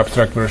an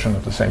abstract version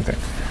of the same thing.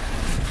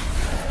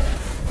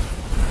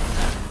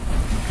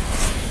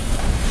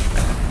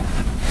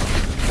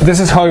 This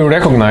is how you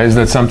recognize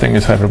that something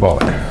is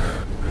hyperbolic.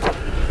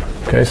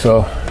 Okay,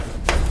 so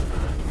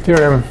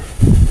theorem.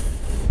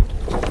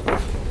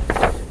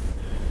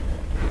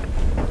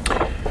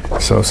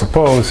 So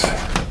suppose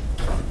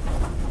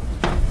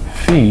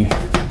phi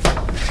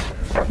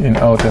in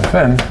out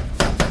Fn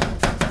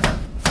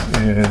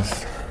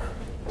is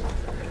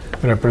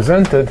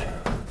represented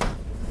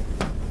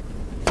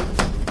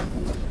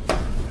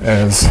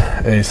as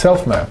a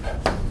self-map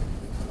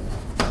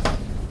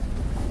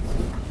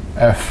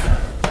F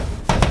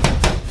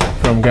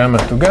from gamma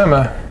to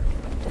gamma,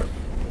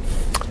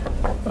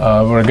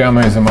 where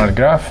gamma is a marked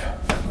graph.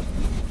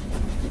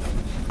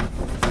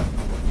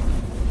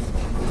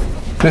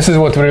 This is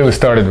what we really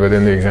started with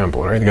in the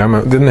example, right?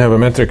 Gamma didn't have a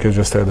metric, it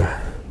just had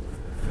a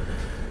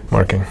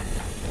marking.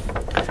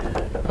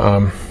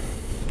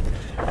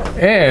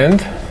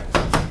 And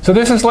so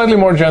this is slightly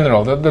more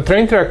general. The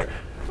train track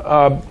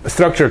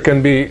structure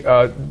can be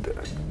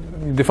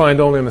defined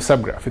only on the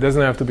subgraph. It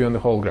doesn't have to be on the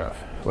whole graph,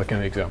 like in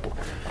the example.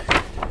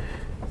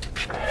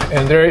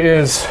 And there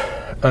is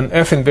an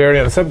F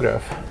invariant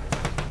subgraph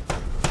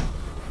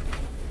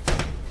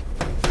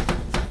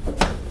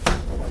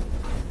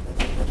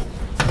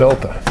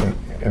delta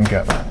in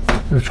gamma,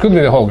 which could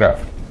be the whole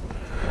graph.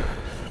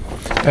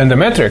 And the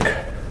metric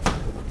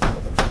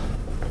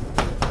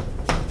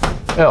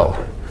L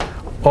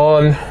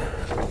on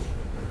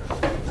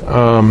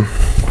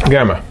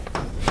gamma.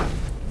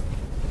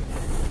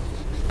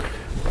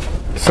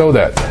 So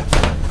that,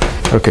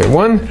 okay,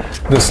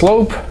 the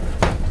slope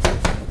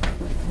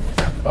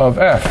of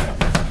F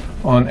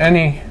on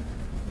any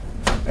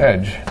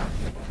edge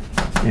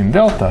in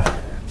delta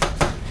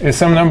is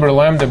some number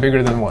lambda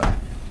bigger than 1.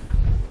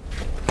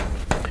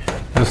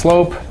 The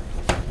slope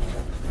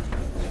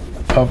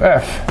of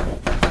F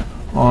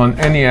on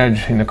any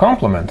edge in the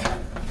complement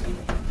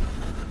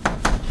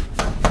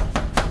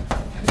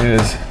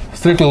is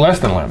strictly less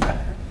than lambda.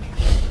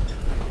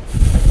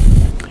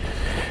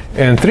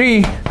 And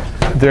 3,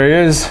 there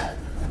is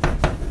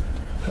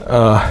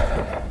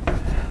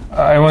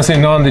I want to say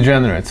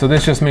non-degenerate. So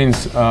this just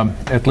means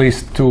at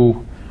least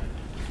 2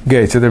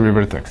 gates at every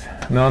vertex.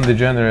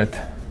 Non-degenerate.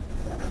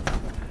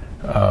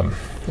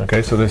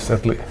 Okay, so this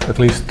at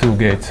least 2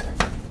 gates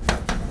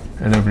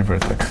and every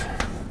vertex.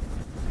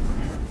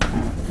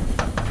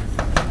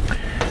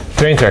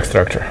 Train track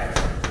structure.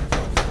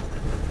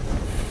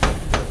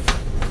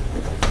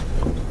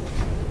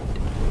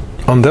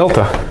 On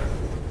delta,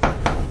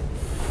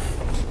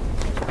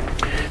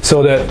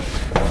 so that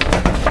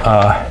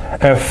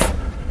F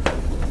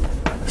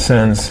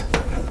sends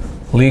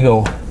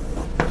legal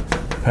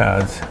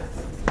paths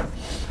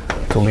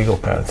to legal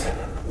paths.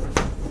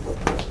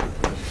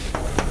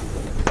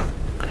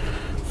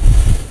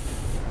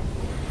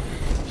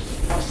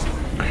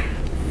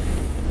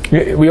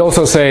 We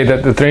also say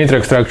that the train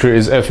track structure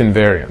is F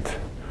invariant,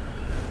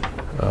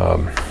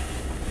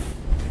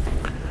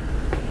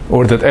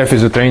 or that F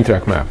is a train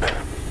track map.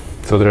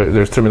 So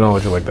there's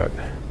terminology like that.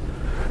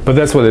 But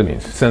that's what it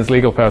means. It sends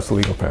legal paths to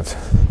legal paths.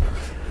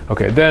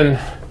 Okay, then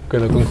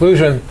the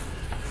conclusion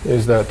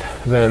is that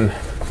then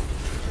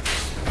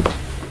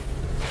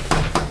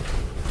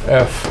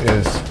F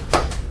is,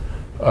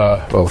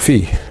 well,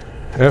 phi.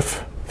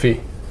 F, phi.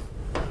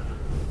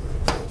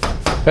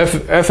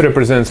 F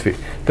represents phi.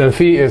 Then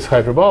phi is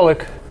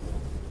hyperbolic.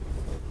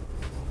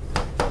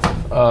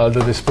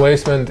 The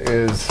displacement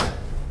is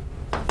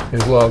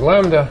log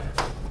lambda,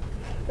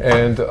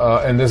 and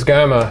this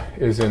gamma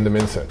is in the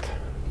min set.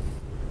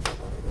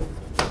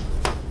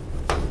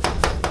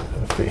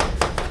 Phi.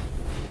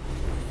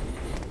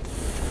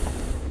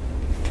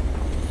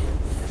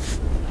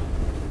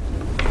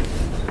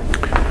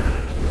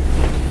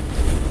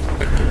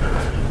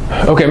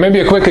 Okay, maybe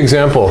a quick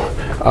example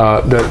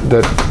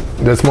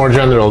that's more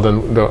general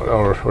than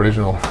our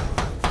original.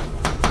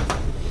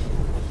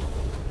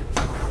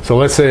 So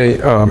let's say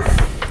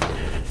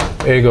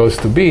A goes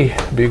to B,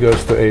 B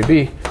goes to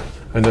AB,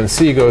 and then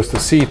C goes to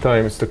C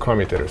times the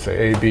commutator,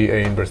 say AB,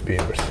 A inverse, B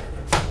inverse.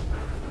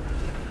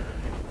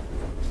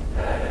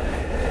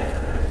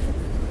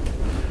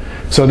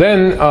 So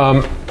then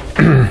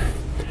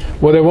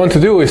what I want to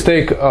do is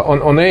take,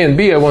 on A and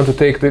B, I want to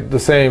take the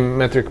same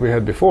metric we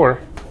had before.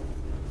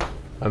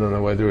 I don't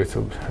know why I do it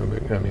so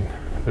big. I mean,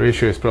 the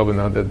ratio is probably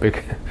not that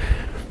big.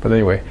 But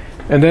anyway.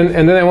 And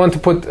then I want to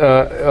put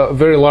a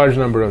very large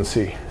number on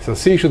C. So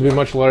C should be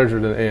much larger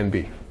than A and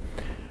B.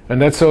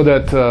 And that's so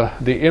that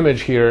the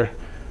image here,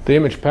 the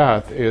image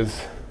path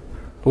is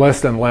less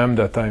than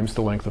lambda times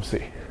the length of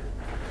C.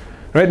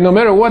 Right? No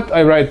matter what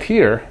I write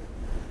here,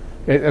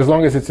 as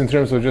long as it's in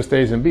terms of just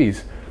A's and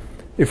B's,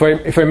 if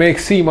I make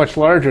C much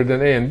larger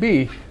than A and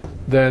B,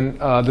 then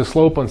the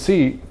slope on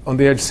C, on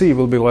the edge C,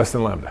 will be less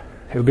than lambda.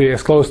 It'll be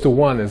as close to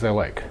 1 as I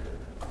like.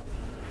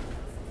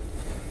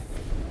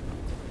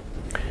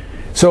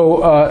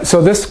 So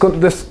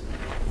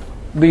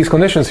these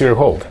conditions here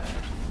hold,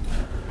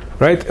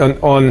 right?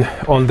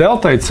 On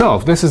delta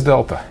itself, this is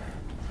delta.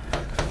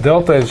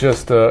 Delta is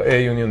just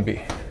A union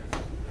B.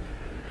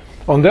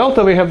 On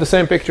delta, we have the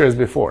same picture as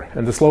before,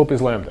 and the slope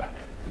is lambda.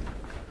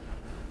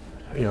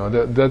 You know,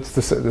 that's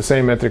the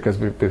same metric as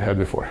we had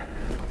before.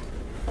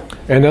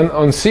 And then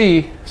on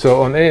C,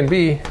 so on A and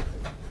B,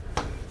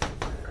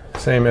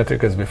 same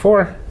metric as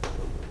before.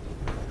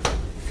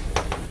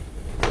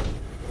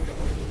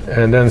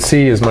 And then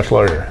C is much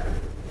larger.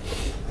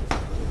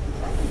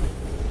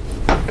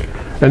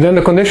 And then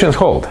the conditions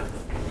hold,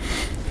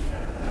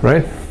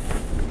 right?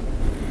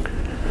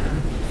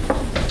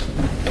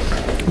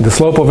 The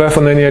slope of F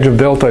on any edge of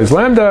delta is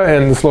lambda,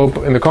 and the slope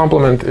in the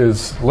complement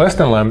is less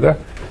than lambda.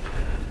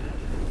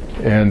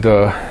 And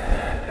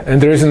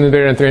there is an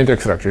invariant train track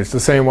structure. It's the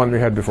same one we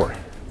had before.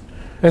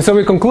 And so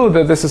we conclude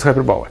that this is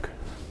hyperbolic.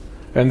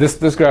 And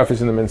this graph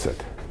is in the min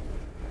set.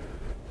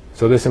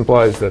 So this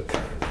implies that,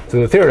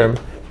 so the theorem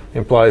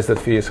implies that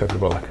phi is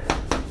hyperbolic.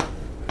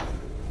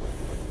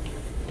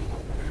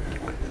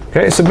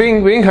 Okay, so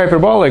being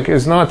hyperbolic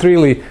is not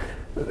really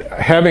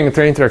having a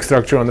train track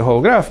structure on the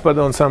whole graph, but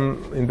on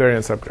some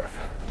invariant subgraph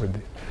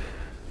with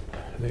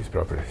these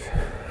properties.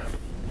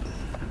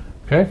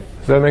 Okay,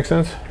 does that make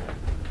sense?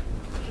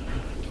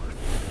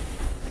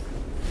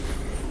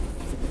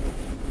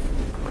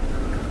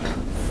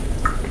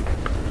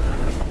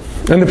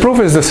 And the proof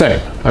is the same.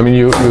 I mean,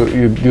 you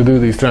do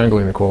these triangle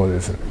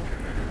inequalities. And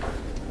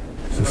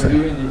it's the same. Do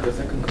you need the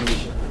second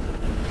condition?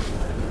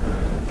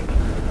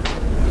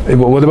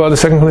 What about the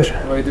second condition?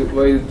 Why do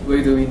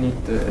we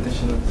need the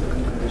addition of the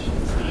second condition?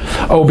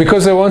 Oh,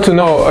 because I want to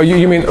know.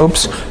 You mean?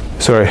 Oops,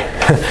 sorry.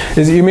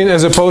 You mean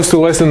as opposed to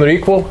less than or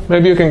equal?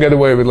 Maybe you can get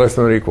away with less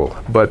than or equal,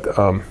 but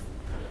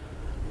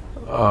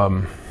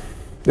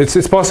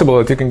it's possible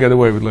that you can get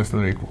away with less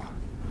than or equal.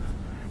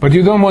 But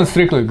you don't want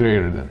strictly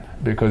greater than,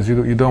 because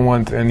you don't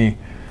want any.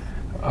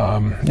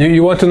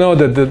 You want to know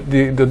that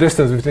the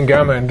distance between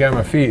gamma and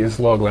gamma phi is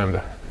log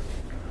lambda.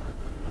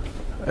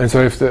 And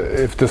so if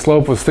the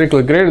slope was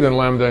strictly greater than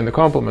lambda in the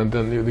complement,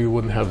 then you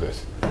wouldn't have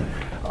this.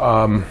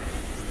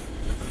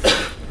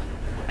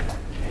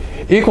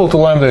 Equal to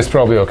lambda is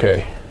probably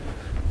okay.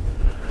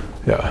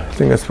 Yeah, I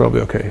think that's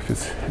probably okay if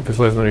it's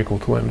less than or equal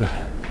to lambda.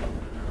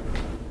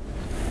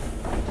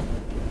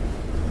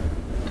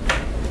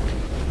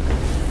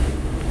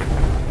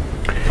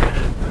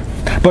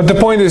 But the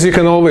point is, you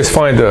can always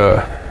find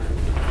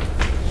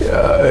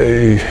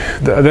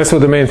That's what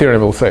the main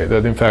theorem will say,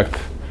 that in fact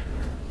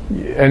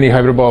any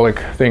hyperbolic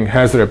thing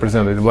has a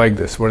representative like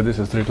this, where this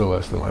is strictly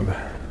less than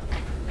lambda.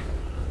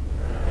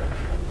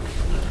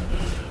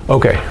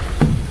 Okay.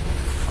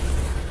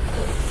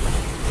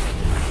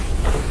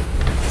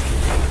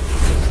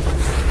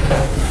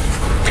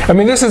 I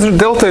mean,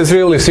 delta is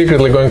really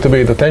secretly going to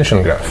be the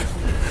tension graph.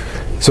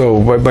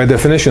 So by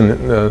definition,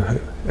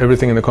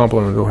 everything in the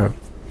complement will have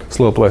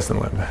slope less than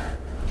lambda.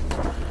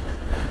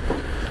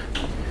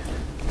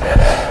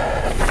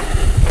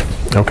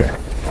 Okay.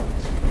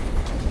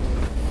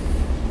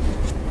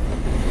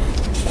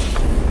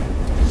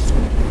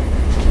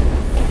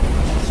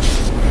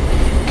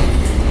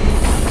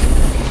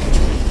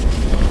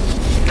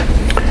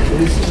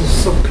 This is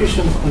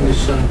sufficient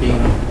condition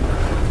being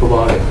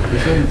provided.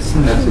 It's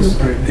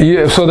necessary.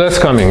 Yeah, so that's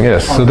coming.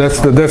 Yes. So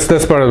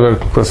that's part of the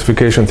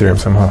classification theorem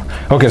somehow.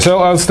 Okay, so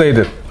I'll state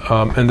it,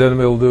 and then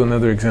we'll do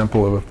another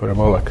example of a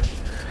parabolic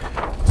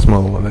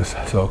model of this.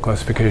 So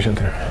classification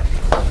theorem.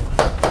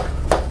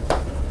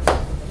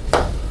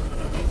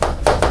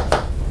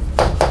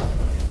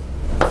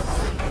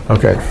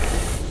 Okay.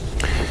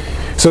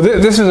 So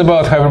this is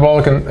about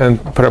hyperbolic and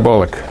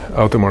parabolic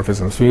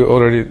automorphisms. We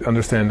already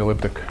understand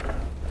elliptic.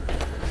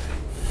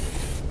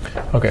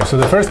 Okay, so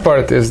the first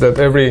part is that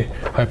every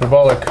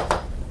hyperbolic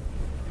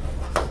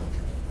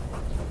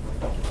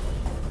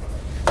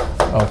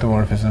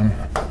automorphism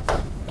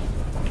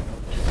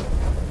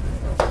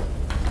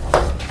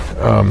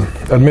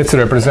admits a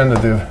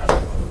representative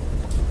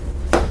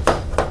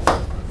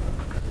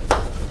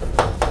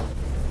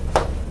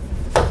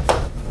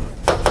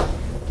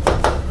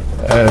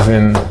as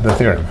in the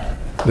theorem,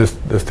 this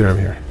theorem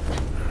here.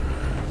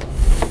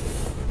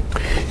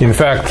 In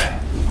fact,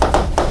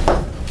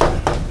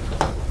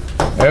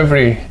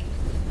 every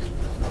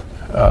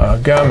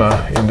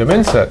gamma in the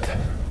min set,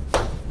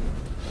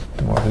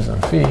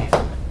 automorphism phi,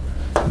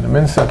 in the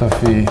min set of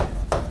phi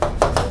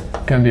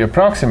can be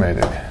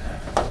approximated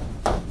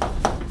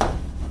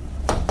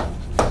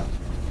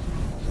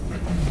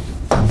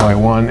by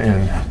one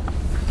in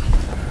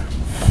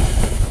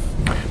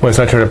by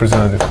such a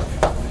representative.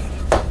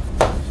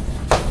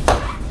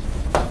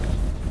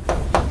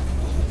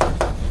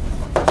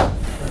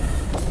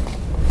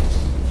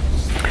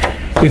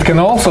 It can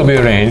also be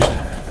arranged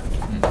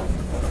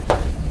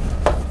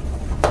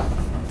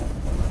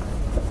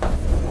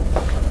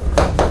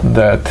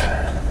that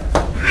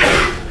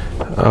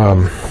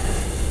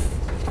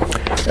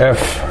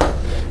F,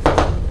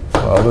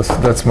 well,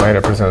 that's my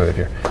representative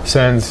here,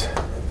 sends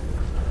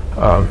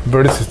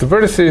vertices to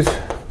vertices,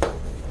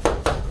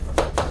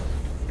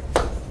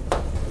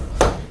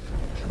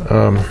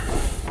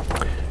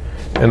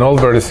 and all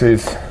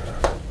vertices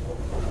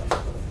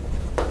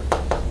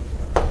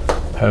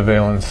have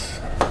valence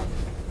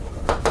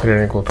greater than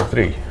or equal to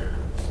 3.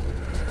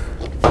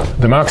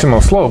 The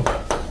maximal slope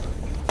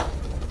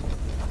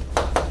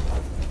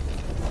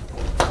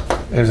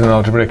is an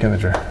algebraic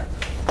integer.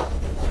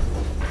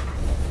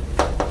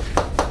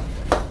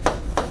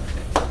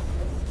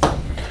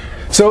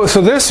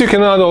 So this you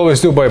cannot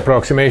always do by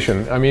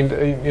approximation. I mean,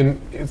 in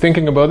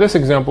thinking about this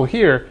example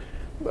here,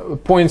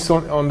 points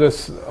on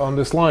this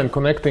line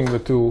connecting the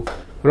two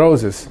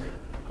roses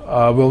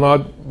will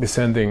not be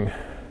sending.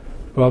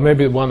 Well,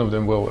 maybe one of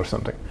them will or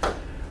something,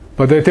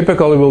 but they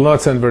typically will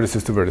not send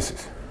vertices to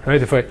vertices,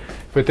 right? If I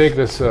take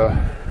this,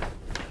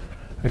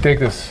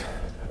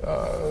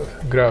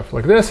 graph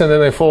like this, and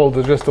then I fold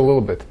it just a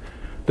little bit,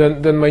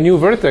 then my new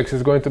vertex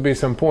is going to be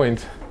some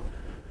point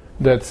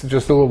that's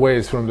just a little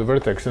ways from the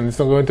vertex, and it's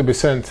not going to be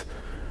sent,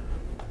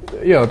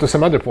 to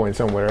some other point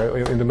somewhere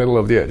in the middle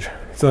of the edge.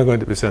 It's not going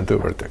to be sent to a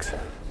vertex.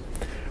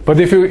 But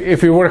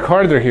if you work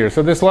harder here,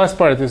 so this last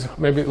part is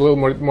maybe a little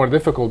more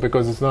difficult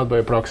because it's not by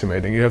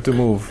approximating. You have to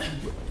move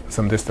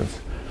some distance.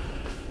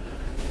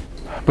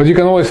 But you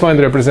can always find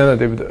a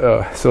representative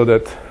so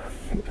that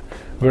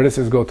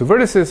vertices go to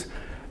vertices,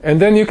 and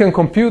then you can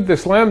compute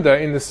this lambda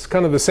in this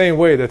kind of the same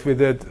way that we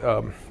did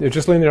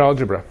just linear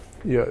algebra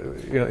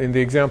in the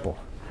example.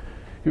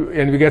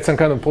 And we get some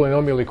kind of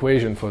polynomial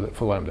equation for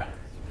lambda,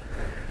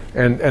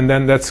 and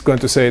then that's going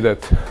to say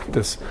that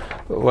this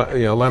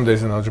lambda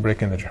is an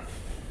algebraic integer.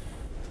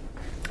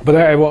 But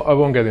I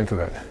won't get into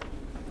that.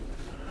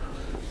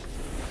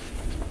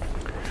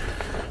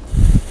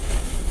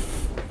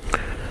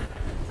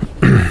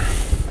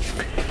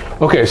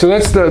 Okay, so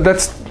that's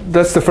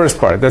the first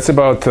part. That's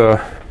about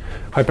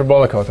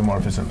hyperbolic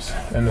automorphisms.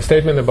 And the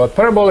statement about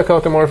parabolic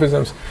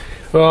automorphisms,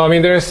 well, I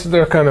mean, they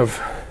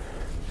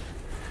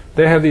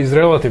have these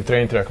relative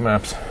train track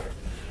maps,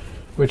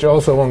 which I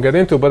also won't get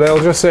into, but I'll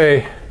just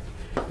say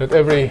that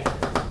every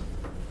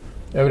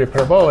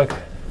parabolic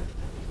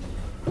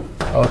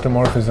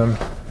automorphism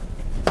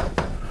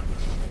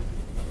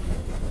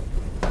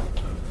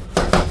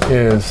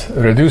is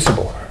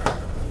reducible.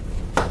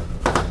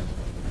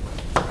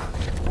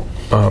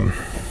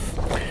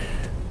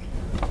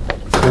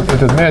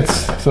 It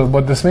admits, so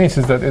what this means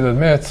is that it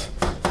admits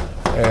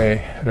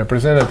a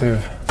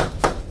representative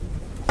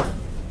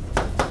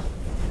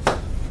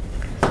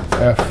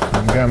f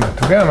from gamma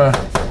to gamma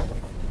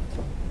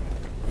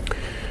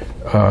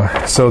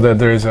so that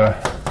there is a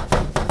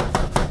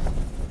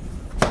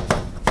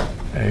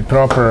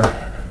proper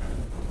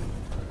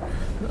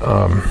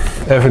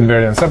F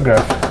invariant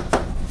subgraph,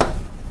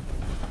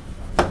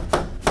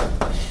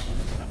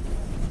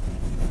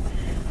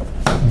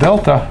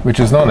 delta, which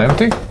is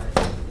non-empty,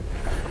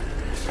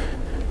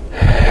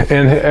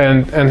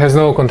 and has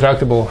no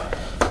contractible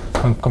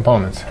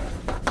components.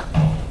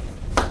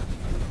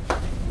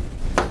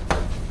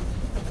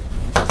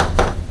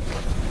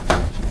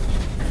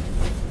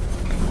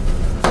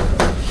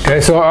 Okay,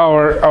 so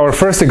our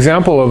first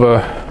example of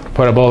a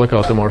parabolic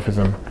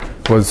automorphism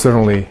was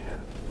certainly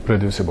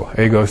reducible.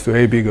 A goes to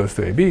A, B goes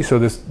to A, B, so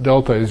this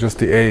delta is just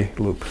the A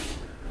loop.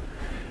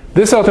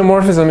 This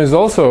automorphism is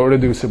also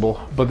reducible,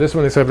 but this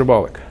one is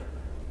hyperbolic.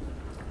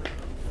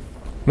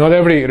 Not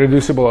every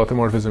reducible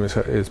automorphism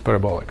is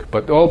parabolic,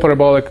 but all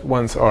parabolic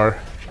ones are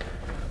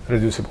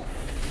reducible.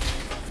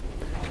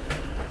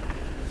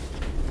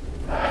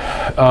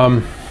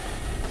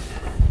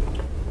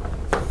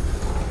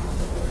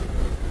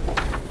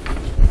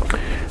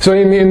 So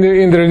in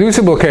the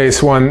reducible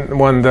case,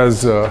 one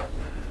does on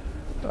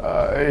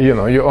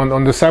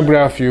the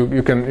subgraph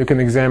you can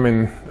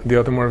examine the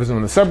automorphism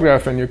on the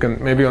subgraph, and you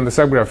can maybe on the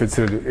subgraph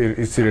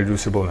it's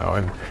irreducible now,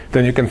 and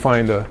then you can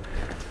find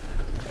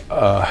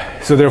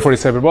so therefore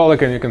it's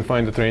hyperbolic, and you can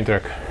find the train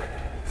track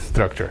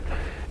structure,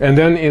 and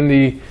then in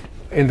the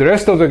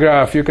rest of the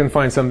graph you can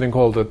find something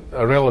called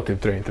a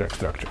relative train track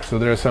structure. So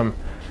there are some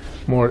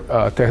more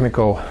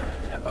technical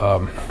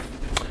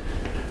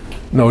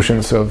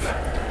notions of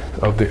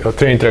the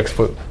train tracks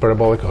for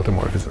parabolic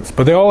automorphisms,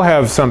 but they all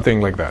have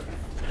something like that.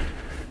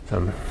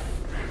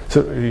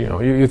 So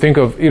you think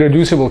of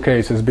irreducible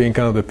case as being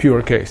kind of the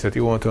pure case that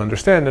you want to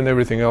understand, and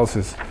everything else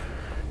is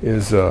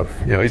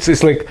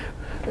it's like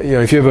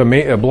if you have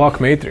a block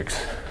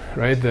matrix,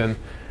 right? Then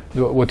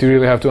what you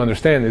really have to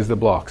understand is the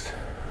blocks.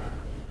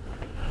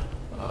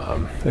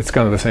 It's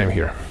kind of the same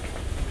here.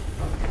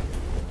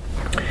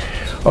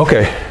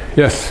 Okay.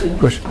 Yes.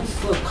 Question.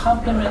 The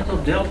complement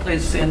of delta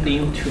is sent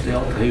into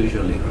delta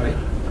usually, right?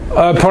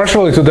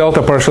 Partially to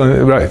delta, partially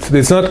right.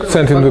 It's not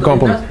sent into the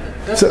complement.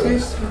 That case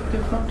is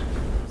different.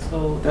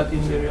 So that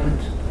invariant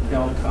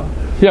delta.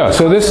 Yeah.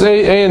 So this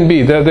A and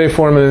B, they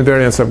form an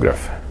invariant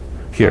subgraph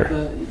here.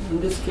 In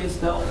this case,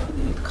 the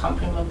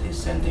complement is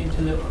sent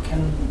into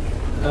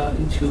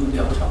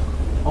delta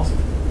also.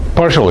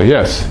 Partially,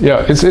 yes.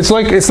 Yeah. It's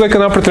like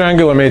an upper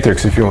triangular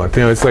matrix, if you want.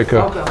 It's like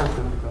a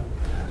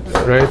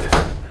right.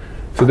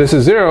 So this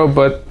is 0,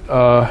 but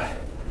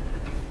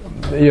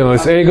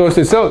it's A goes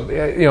to itself.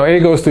 A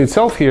goes to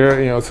itself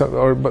here.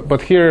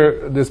 But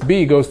here this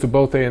B goes to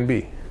both A and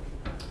B.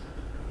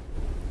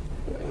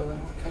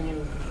 Can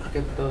you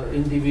get the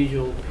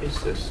individual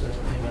pieces?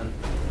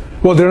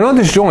 Well, they're not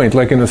disjoint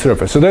like in the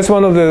surface. So that's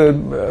one of the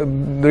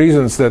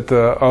reasons that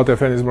out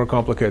FN is more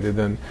complicated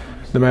than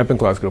the mapping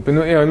class group. In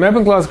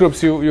mapping class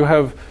groups, you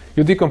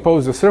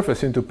decompose the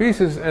surface into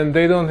pieces, and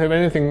they don't have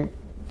anything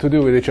to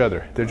do with each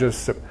other. They're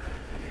just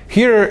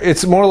here.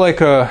 It's more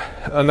like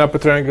an upper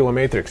triangular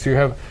matrix. You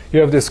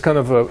have this kind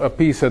of a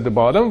piece at the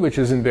bottom which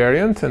is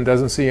invariant and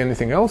doesn't see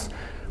anything else,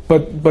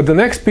 but the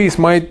next piece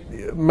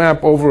might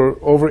map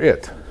over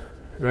it,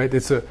 right?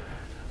 It's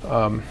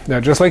now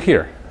just like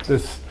here.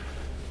 This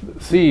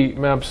C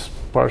maps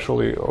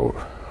partially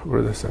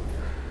over this.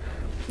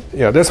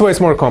 Yeah, that's why it's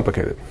more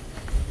complicated.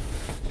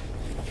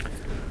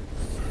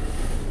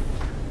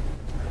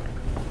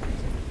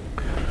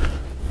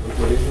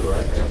 What is the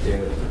right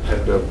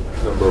end of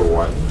number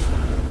 1?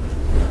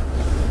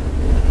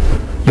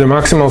 The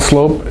maximal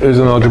slope is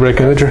an algebraic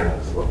integer,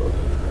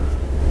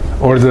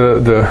 or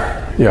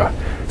yeah.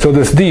 So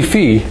this d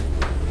phi,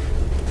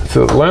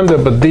 so lambda,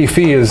 but d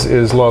phi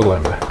is log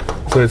lambda.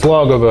 So it's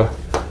log of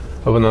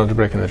an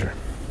algebraic integer.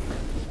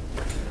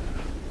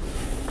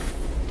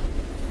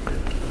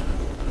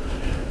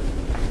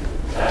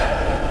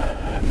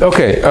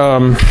 Okay.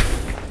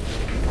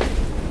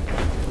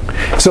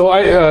 So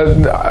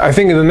I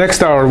think in the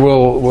next hour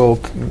we'll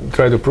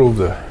try to prove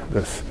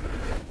this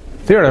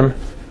theorem.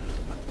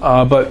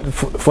 But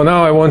for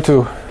now, I want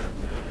to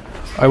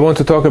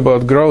talk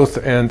about growth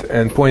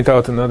and point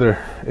out another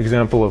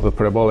example of a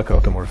parabolic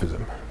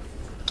automorphism.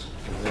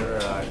 Is there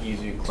an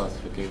easy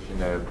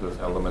classification of those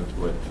elements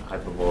with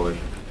hyperbolic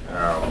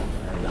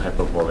and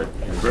hyperbolic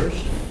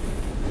inverse?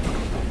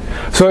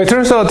 So it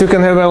turns out you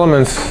can have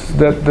elements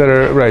that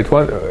are right.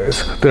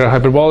 They're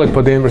hyperbolic,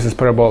 but the inverse is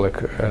parabolic.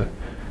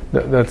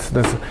 That's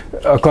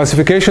a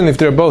classification if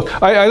they're both.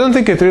 I don't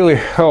think it really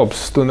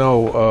helps to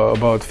know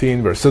about phi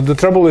inverse. So the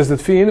trouble is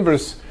that phi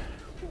inverse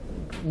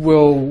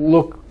will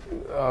look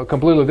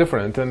completely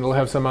different, and it'll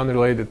have some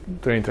unrelated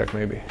train track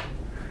maybe,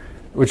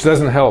 which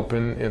doesn't help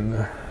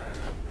in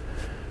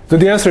so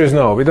the answer is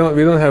no. We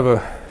don't have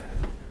a.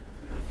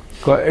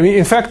 I mean,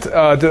 in fact,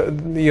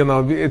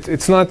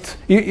 it's not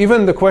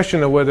even the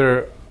question of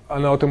whether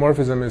an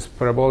automorphism is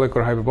parabolic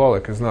or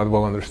hyperbolic is not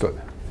well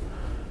understood.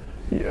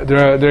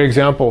 There are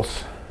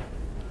examples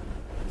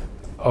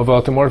of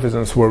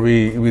automorphisms where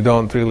we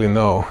don't really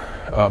know.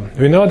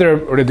 We know they're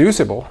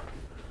reducible,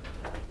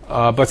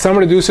 But some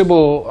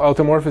reducible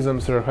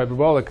automorphisms are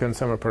hyperbolic and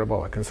some are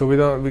parabolic, and so we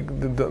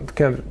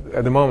can't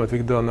at the moment we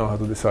don't know how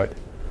to decide.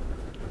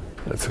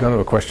 That's kind of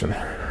a question.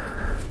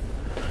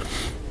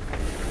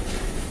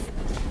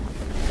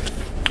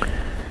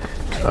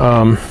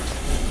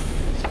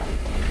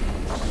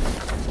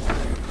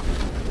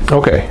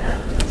 Okay.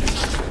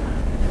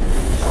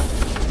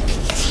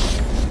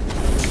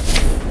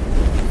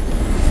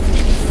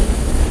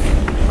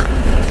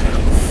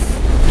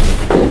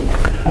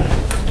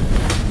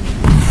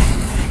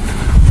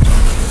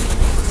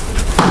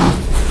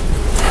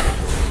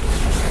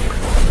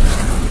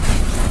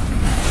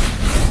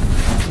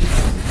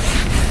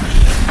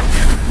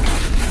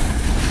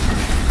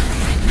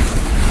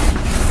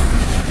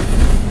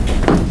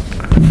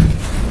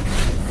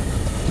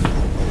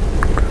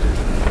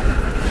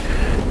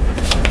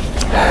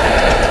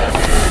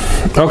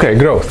 Okay,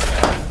 growth.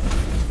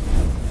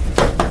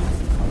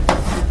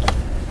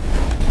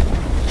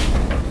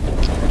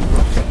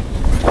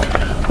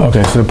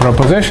 Okay, so the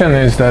proposition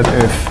is that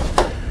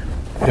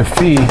if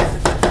phi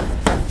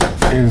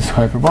is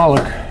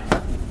hyperbolic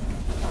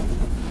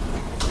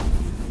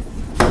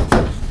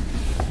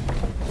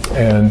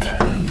and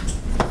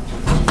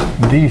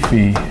d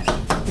phi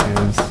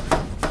is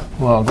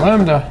log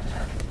lambda,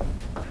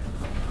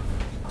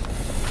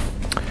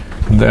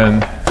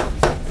 then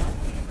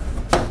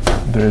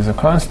there is a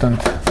constant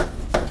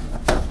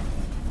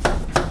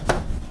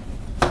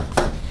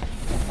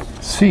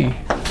C,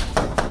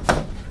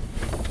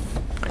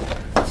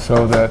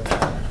 so that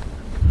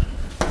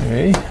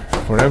A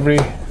for every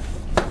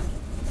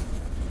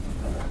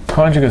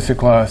conjugacy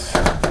class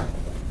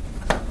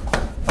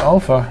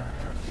alpha,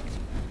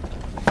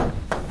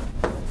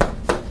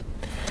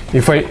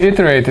 if I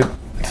iterate it,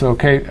 so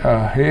k,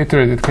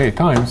 iterate it k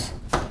times.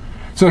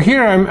 So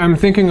here I'm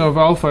thinking of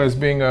alpha as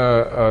being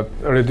a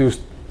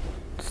reduced,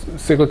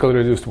 cyclical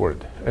reduced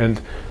word, and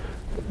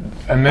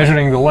I'm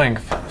measuring the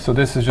length. So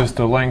this is just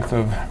the length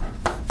of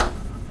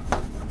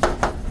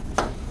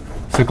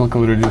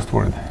cyclical reduced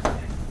word.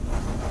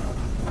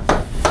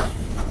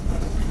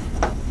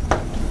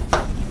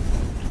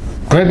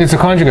 Right? It's a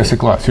conjugacy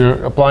class.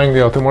 You're applying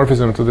the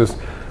automorphism to this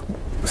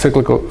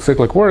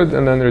cyclic word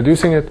and then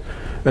reducing it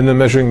and then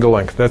measuring the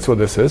length. That's what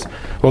this is.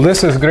 Well,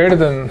 this is greater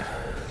than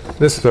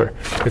this. Sorry,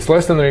 it's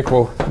less than or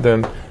equal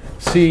than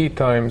C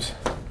times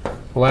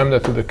lambda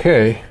to the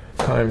k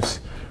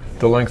times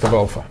the length of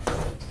alpha.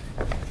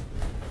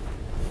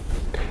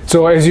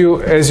 So as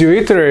you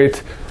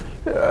iterate,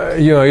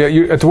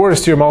 at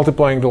worst you're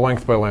multiplying the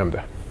length by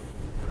lambda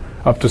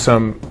up to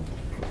some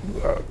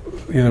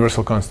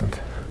universal constant.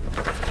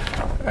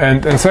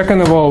 And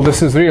second of all,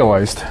 this is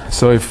realized.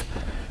 So if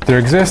there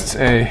exists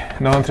a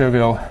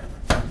non-trivial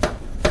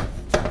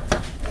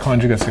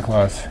conjugacy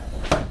class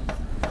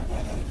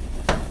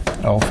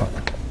alpha,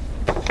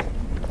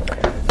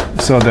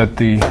 so that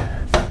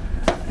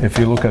if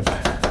you look at,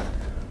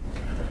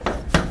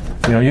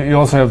 you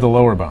also have the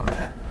lower bound.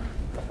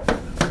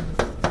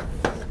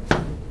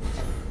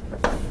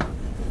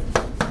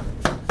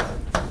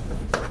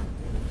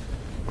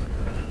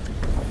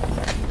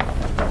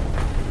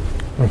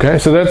 Okay,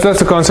 so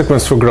that's a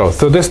consequence for growth.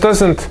 So this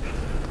doesn't,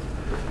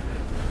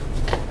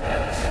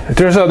 it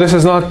turns out this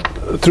is not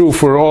true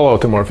for all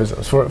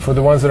automorphisms. For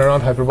the ones that are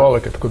not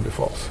hyperbolic, it could be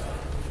false.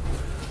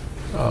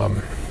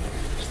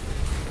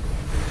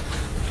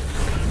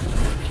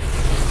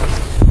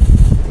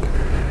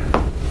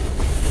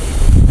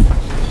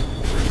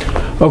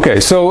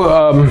 Okay, so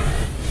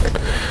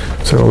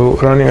we're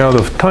running out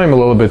of time a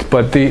little bit,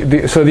 but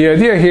so the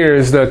idea here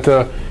is that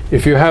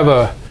if you have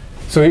a,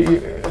 so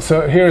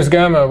here's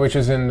gamma, which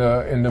is in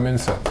the min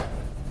set,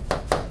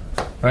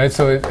 right?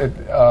 So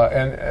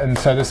and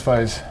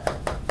satisfies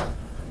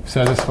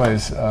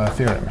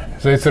theorem.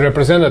 So it's a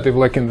representative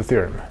like in the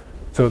theorem.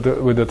 So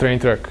with the train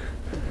track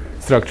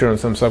structure on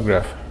some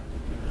subgraph,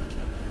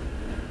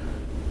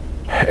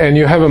 and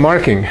you have a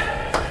marking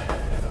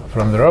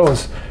from the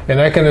rows,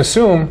 and I can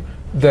assume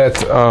that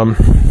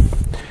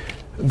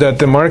that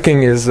the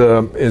marking is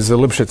a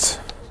Lipschitz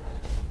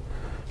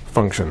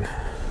function.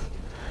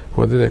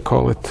 What did I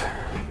call it?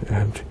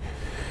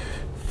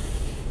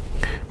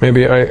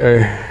 Maybe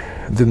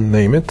I didn't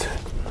name it.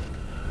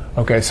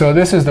 Okay, so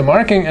this is the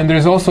marking, and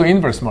there's also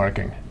inverse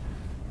marking.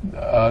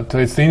 So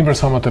it's the inverse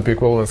homotopy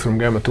equivalence from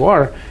gamma to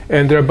R,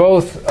 and they're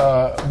both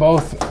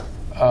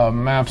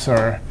maps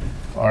are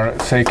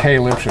say k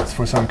Lipschitz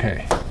for some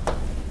k.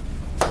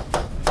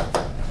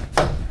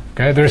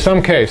 Okay, there's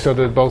some k, so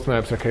that both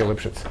maps are k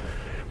Lipschitz.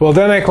 Well,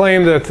 then I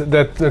claim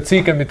that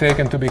C can be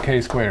taken to be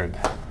k squared.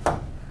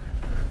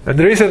 And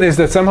the reason is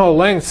that somehow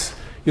lengths,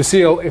 you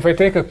see, if I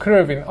take a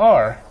curve in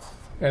R,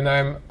 and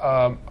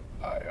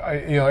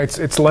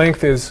its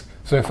length is,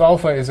 so if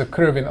alpha is a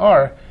curve in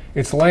R,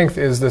 its length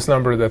is this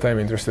number that I'm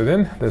interested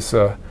in, this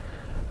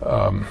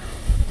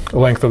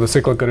length of the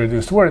cyclical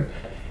reduced word.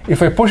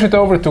 If I push it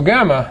over to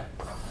gamma,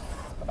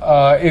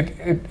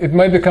 it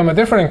might become a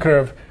different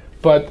curve,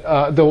 but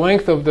the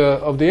length of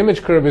the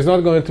image curve is not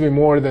going to be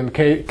more than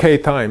k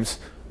times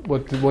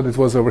what it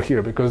was over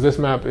here, because this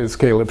map is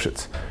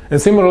K-Lipschitz.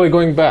 And similarly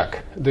going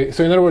back.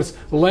 So in other words,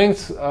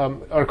 lengths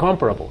are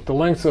comparable. The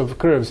lengths of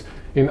curves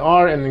in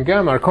R and in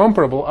gamma are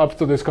comparable up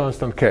to this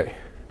constant K.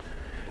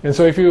 And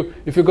so if you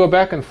go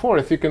back and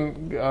forth, you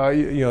can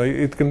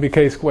it can be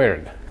K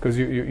squared, because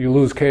you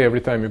lose K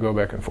every time you go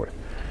back and forth.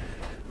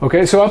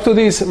 Okay, so up to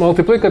these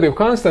multiplicative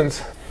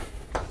constants,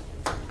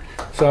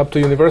 so up to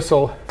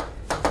universal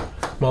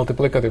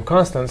multiplicative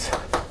constants,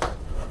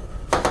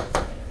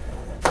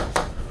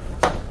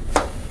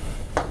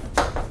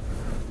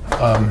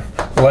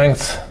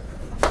 lengths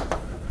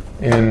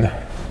in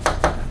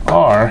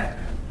R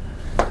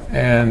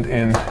and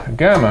in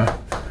gamma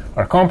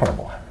are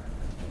comparable.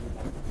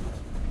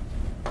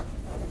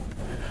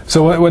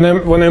 So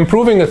when I'm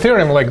proving a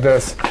theorem like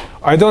this,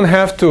 I don't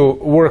have to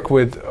work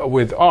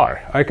with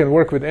R. I can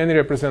work with any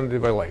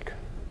representative I like,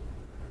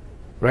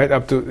 right?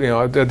 Up to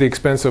at the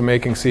expense of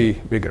making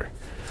C bigger.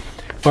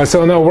 But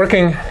so now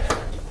working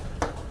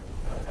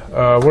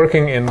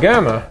in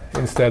gamma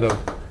instead of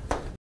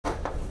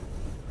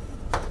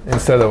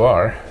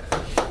R,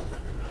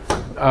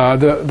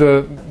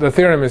 the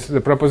theorem is,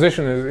 the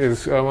proposition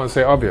is I want to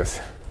say obvious.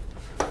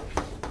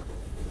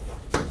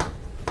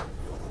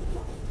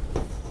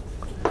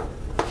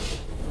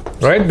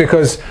 Right?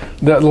 Because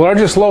the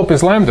larger slope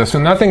is lambda, so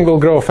nothing will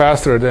grow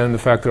faster than the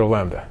factor of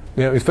lambda.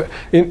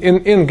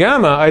 In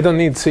gamma, I don't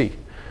need C.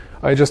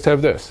 I just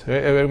have this.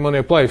 When I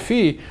apply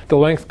phi, the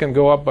length can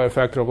go up by a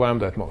factor of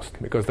lambda at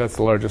most, because that's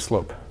the largest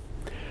slope.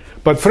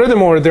 But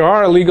furthermore, there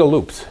are legal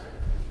loops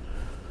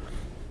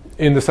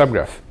in the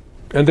subgraph,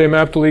 and they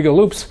map to legal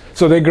loops,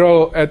 so they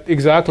grow at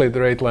exactly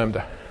the rate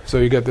lambda. So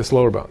you get this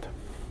lower bound.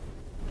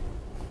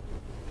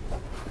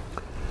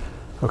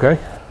 Okay?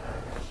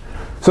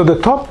 So the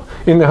top,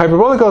 in the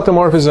hyperbolic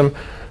automorphism,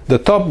 the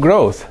top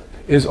growth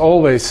is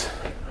always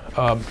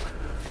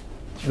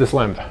this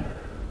lambda.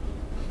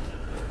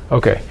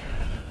 Okay.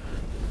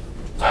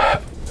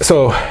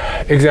 So,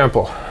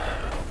 example.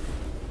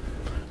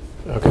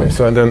 Okay,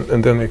 so and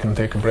then we can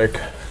take a break.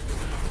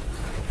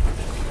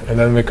 And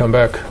then we come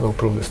back, we'll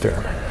prove this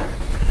theorem.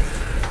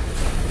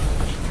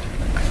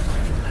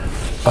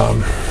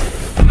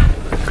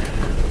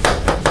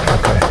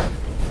 Okay.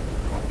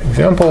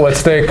 Example,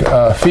 let's take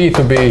phi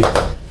to be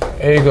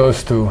A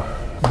goes to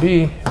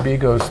B, B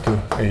goes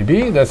to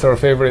AB. That's our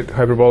favorite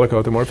hyperbolic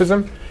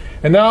automorphism.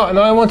 And now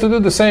I want to do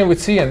the same with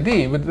C and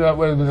D with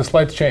a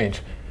slight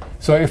change.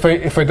 So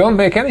if I don't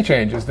make any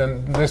changes,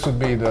 then this would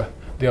be the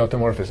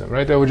automorphism,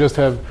 right? I would just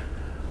have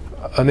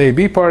an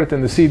AB part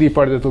and the CD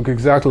part that look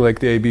exactly like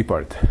the AB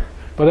part.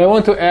 But I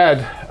want to add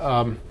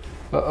a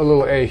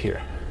little A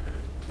here.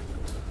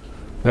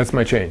 That's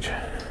my change.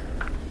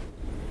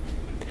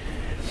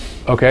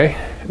 Okay.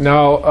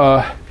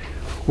 Now,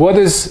 what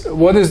is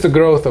the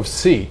growth of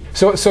C?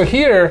 So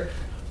here,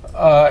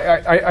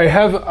 I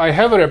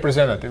have a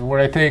representative where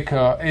I take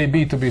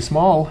AB to be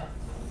small.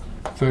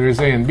 So there's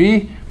A and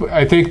B.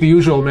 I take the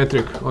usual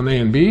metric on A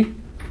and B,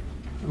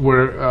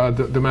 where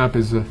the map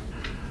is a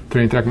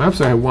training track map.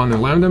 So I have 1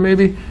 and lambda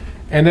maybe,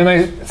 and then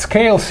I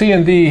scale C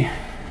and D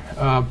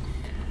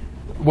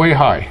way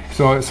high.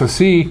 So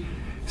C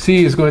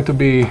is going to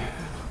be,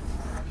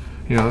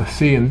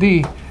 C and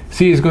D.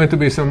 C is going to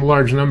be some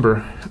large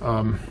number.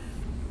 I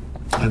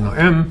don't know,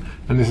 M,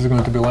 and this is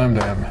going to be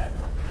lambda M,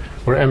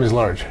 where M is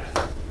large.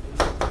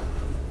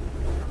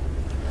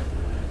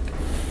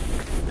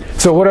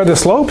 So what are the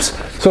slopes?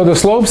 So the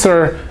slopes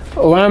are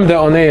lambda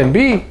on A and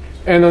B,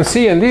 and on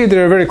C and D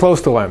they're very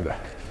close to lambda,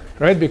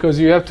 right? Because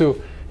you have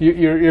to,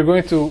 you're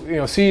going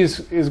to,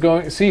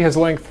 C has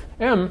length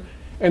M,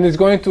 and it's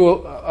going to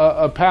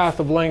a path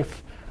of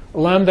length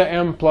lambda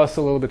M plus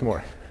a little bit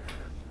more.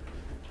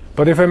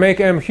 But if I make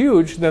M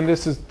huge, then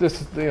this is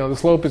the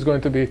slope is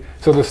going to be,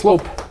 so the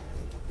slope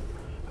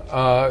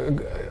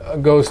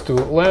goes to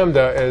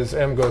lambda as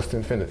M goes to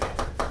infinity.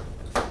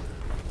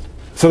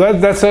 So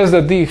that says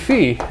that d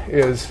phi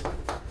is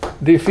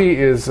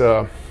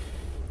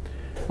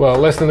well,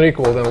 less than or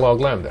equal than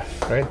log lambda,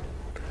 right?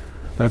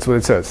 That's what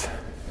it says.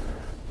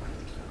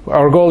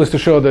 Our goal is to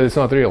show that it's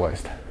not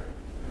realized,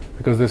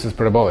 because this is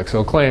parabolic.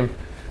 So claim,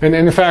 and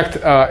in fact,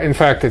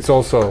 it's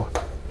also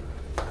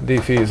d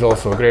phi is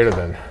also greater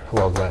than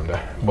log lambda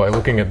by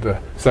looking at the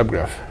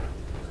subgraph,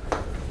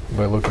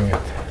 by looking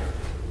at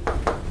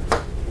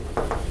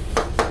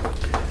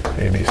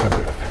AB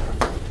subgraph.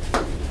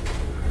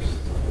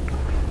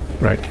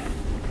 Right.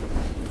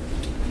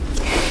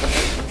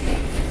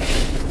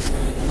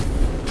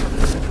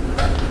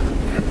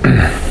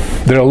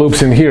 There are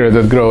loops in here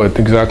that grow at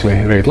exactly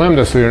rate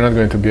lambda, so you're not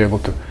going to be able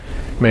to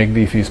make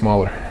d phi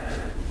smaller.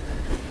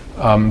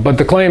 But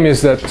the claim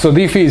is that, so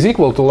d phi is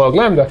equal to log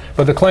lambda,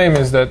 but the claim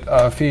is that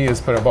phi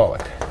is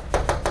parabolic.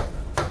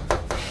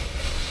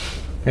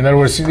 In other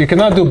words, you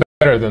cannot do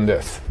better than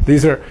this.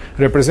 These are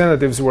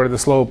representatives where the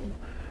slope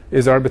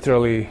is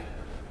arbitrarily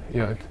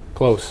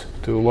close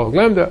to log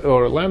lambda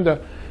or lambda,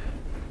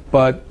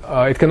 but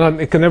it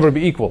can never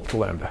be equal to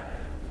lambda.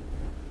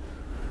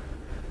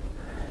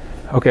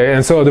 Okay,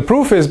 and so the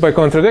proof is by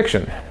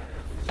contradiction.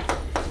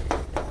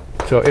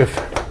 So if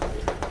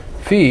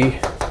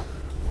phi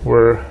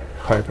were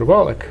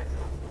hyperbolic,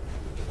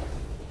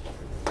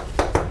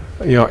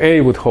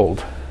 A would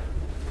hold.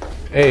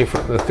 A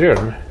from the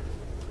theorem,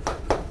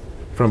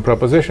 from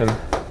proposition,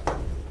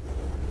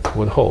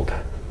 would hold.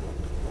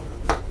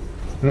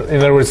 In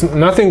other words,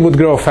 nothing would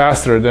grow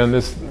faster than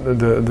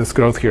this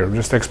growth here,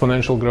 just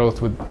exponential growth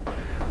with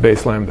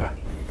base lambda.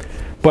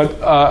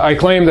 But I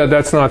claim that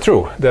that's not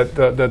true.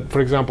 That for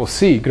example,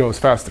 C grows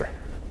faster.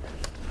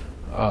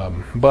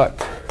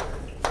 But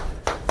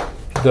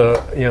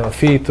the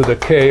phi to the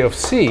k of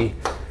C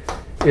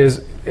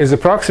is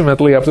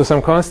approximately, up to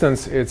some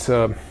constants, it's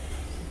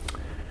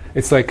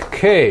like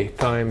k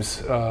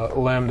times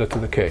lambda to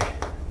the k.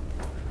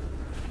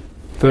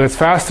 So that's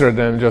faster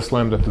than just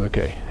lambda to the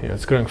k.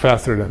 It's growing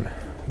faster than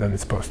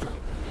it's supposed to.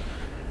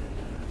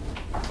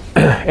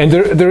 And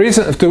the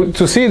reason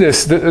to see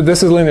this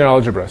is linear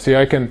algebra. See,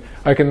 I can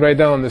write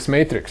down this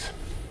matrix.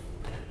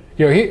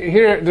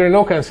 Here there are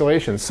no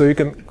cancellations, so you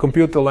can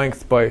compute the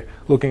length by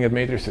looking at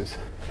matrices.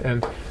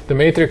 And the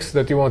matrix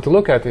that you want to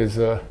look at is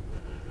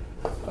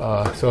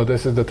so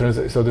this is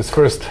so this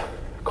first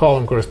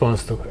column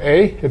corresponds to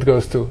A. It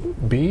goes to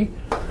B,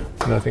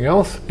 nothing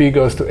else. B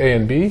goes to A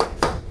and B,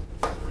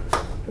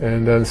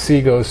 and then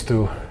C goes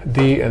to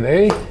D and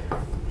A,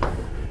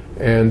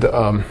 and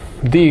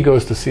D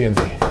goes to C and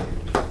D.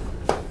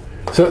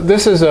 So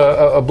this is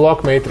a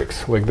block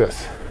matrix like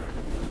this.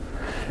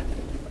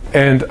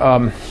 And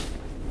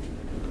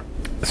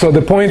so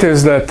the point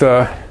is that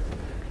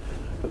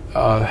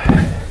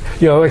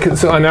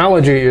so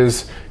analogy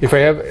is if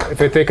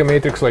I take a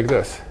matrix like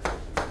this,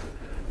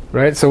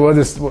 right? So what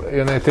is,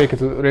 and I take it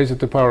to raise it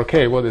to power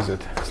k, what is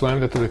it? It's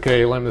lambda to the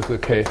k, lambda to the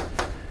k,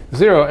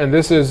 0, and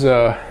this is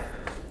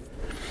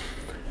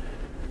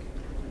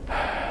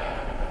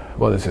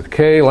what is it?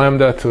 K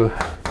lambda to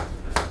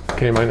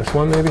k minus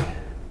 1 maybe?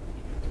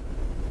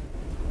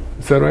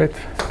 Is that right?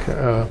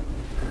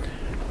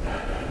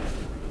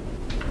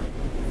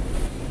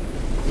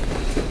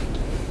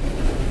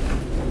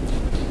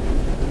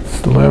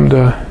 It's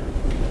lambda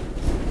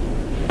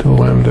to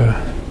lambda.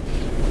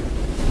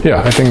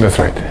 Yeah, I think that's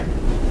right.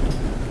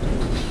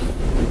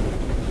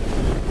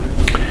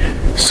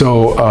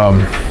 So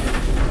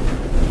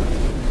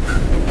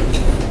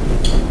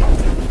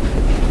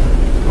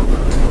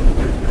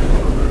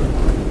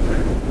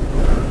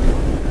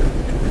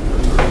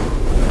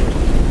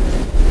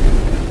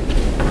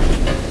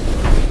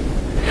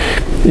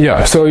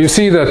yeah, so you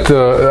see that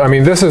I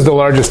mean, this is the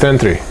largest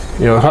entry.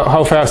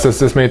 How fast does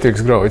this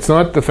matrix grow? It's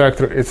not the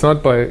factor. It's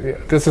not by.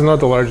 This is not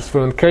the largest.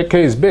 When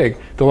k is big,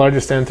 the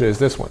largest entry is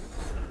this one,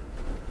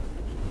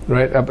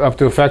 right? Up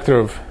to a factor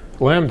of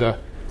lambda,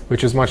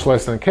 which is much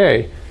less than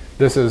k.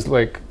 This is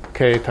like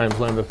k times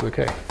lambda to the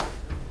k.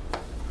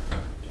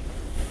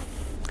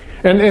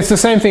 And it's the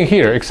same thing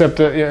here, except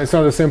it's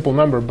not a simple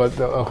number, but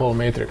a whole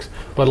matrix.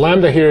 But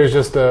lambda here is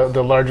just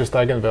the largest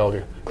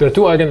eigenvalue. There are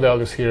two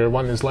eigenvalues here.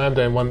 One is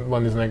lambda and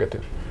one is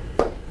negative.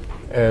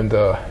 And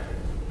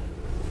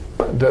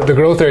the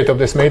growth rate of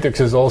this matrix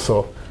is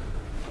also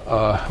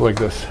like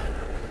this.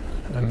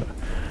 And,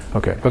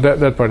 okay, but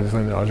that part is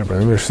linear algebra,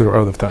 and we're sort of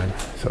out of time,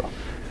 so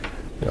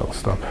yeah, I'll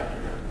stop.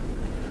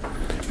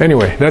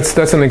 Anyway,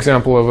 that's an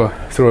example of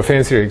a sort of a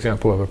fancier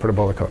example of a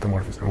parabolic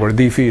automorphism where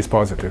d phi is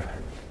positive.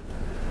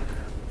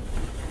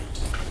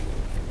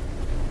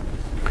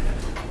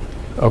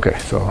 Okay,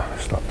 so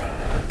stop.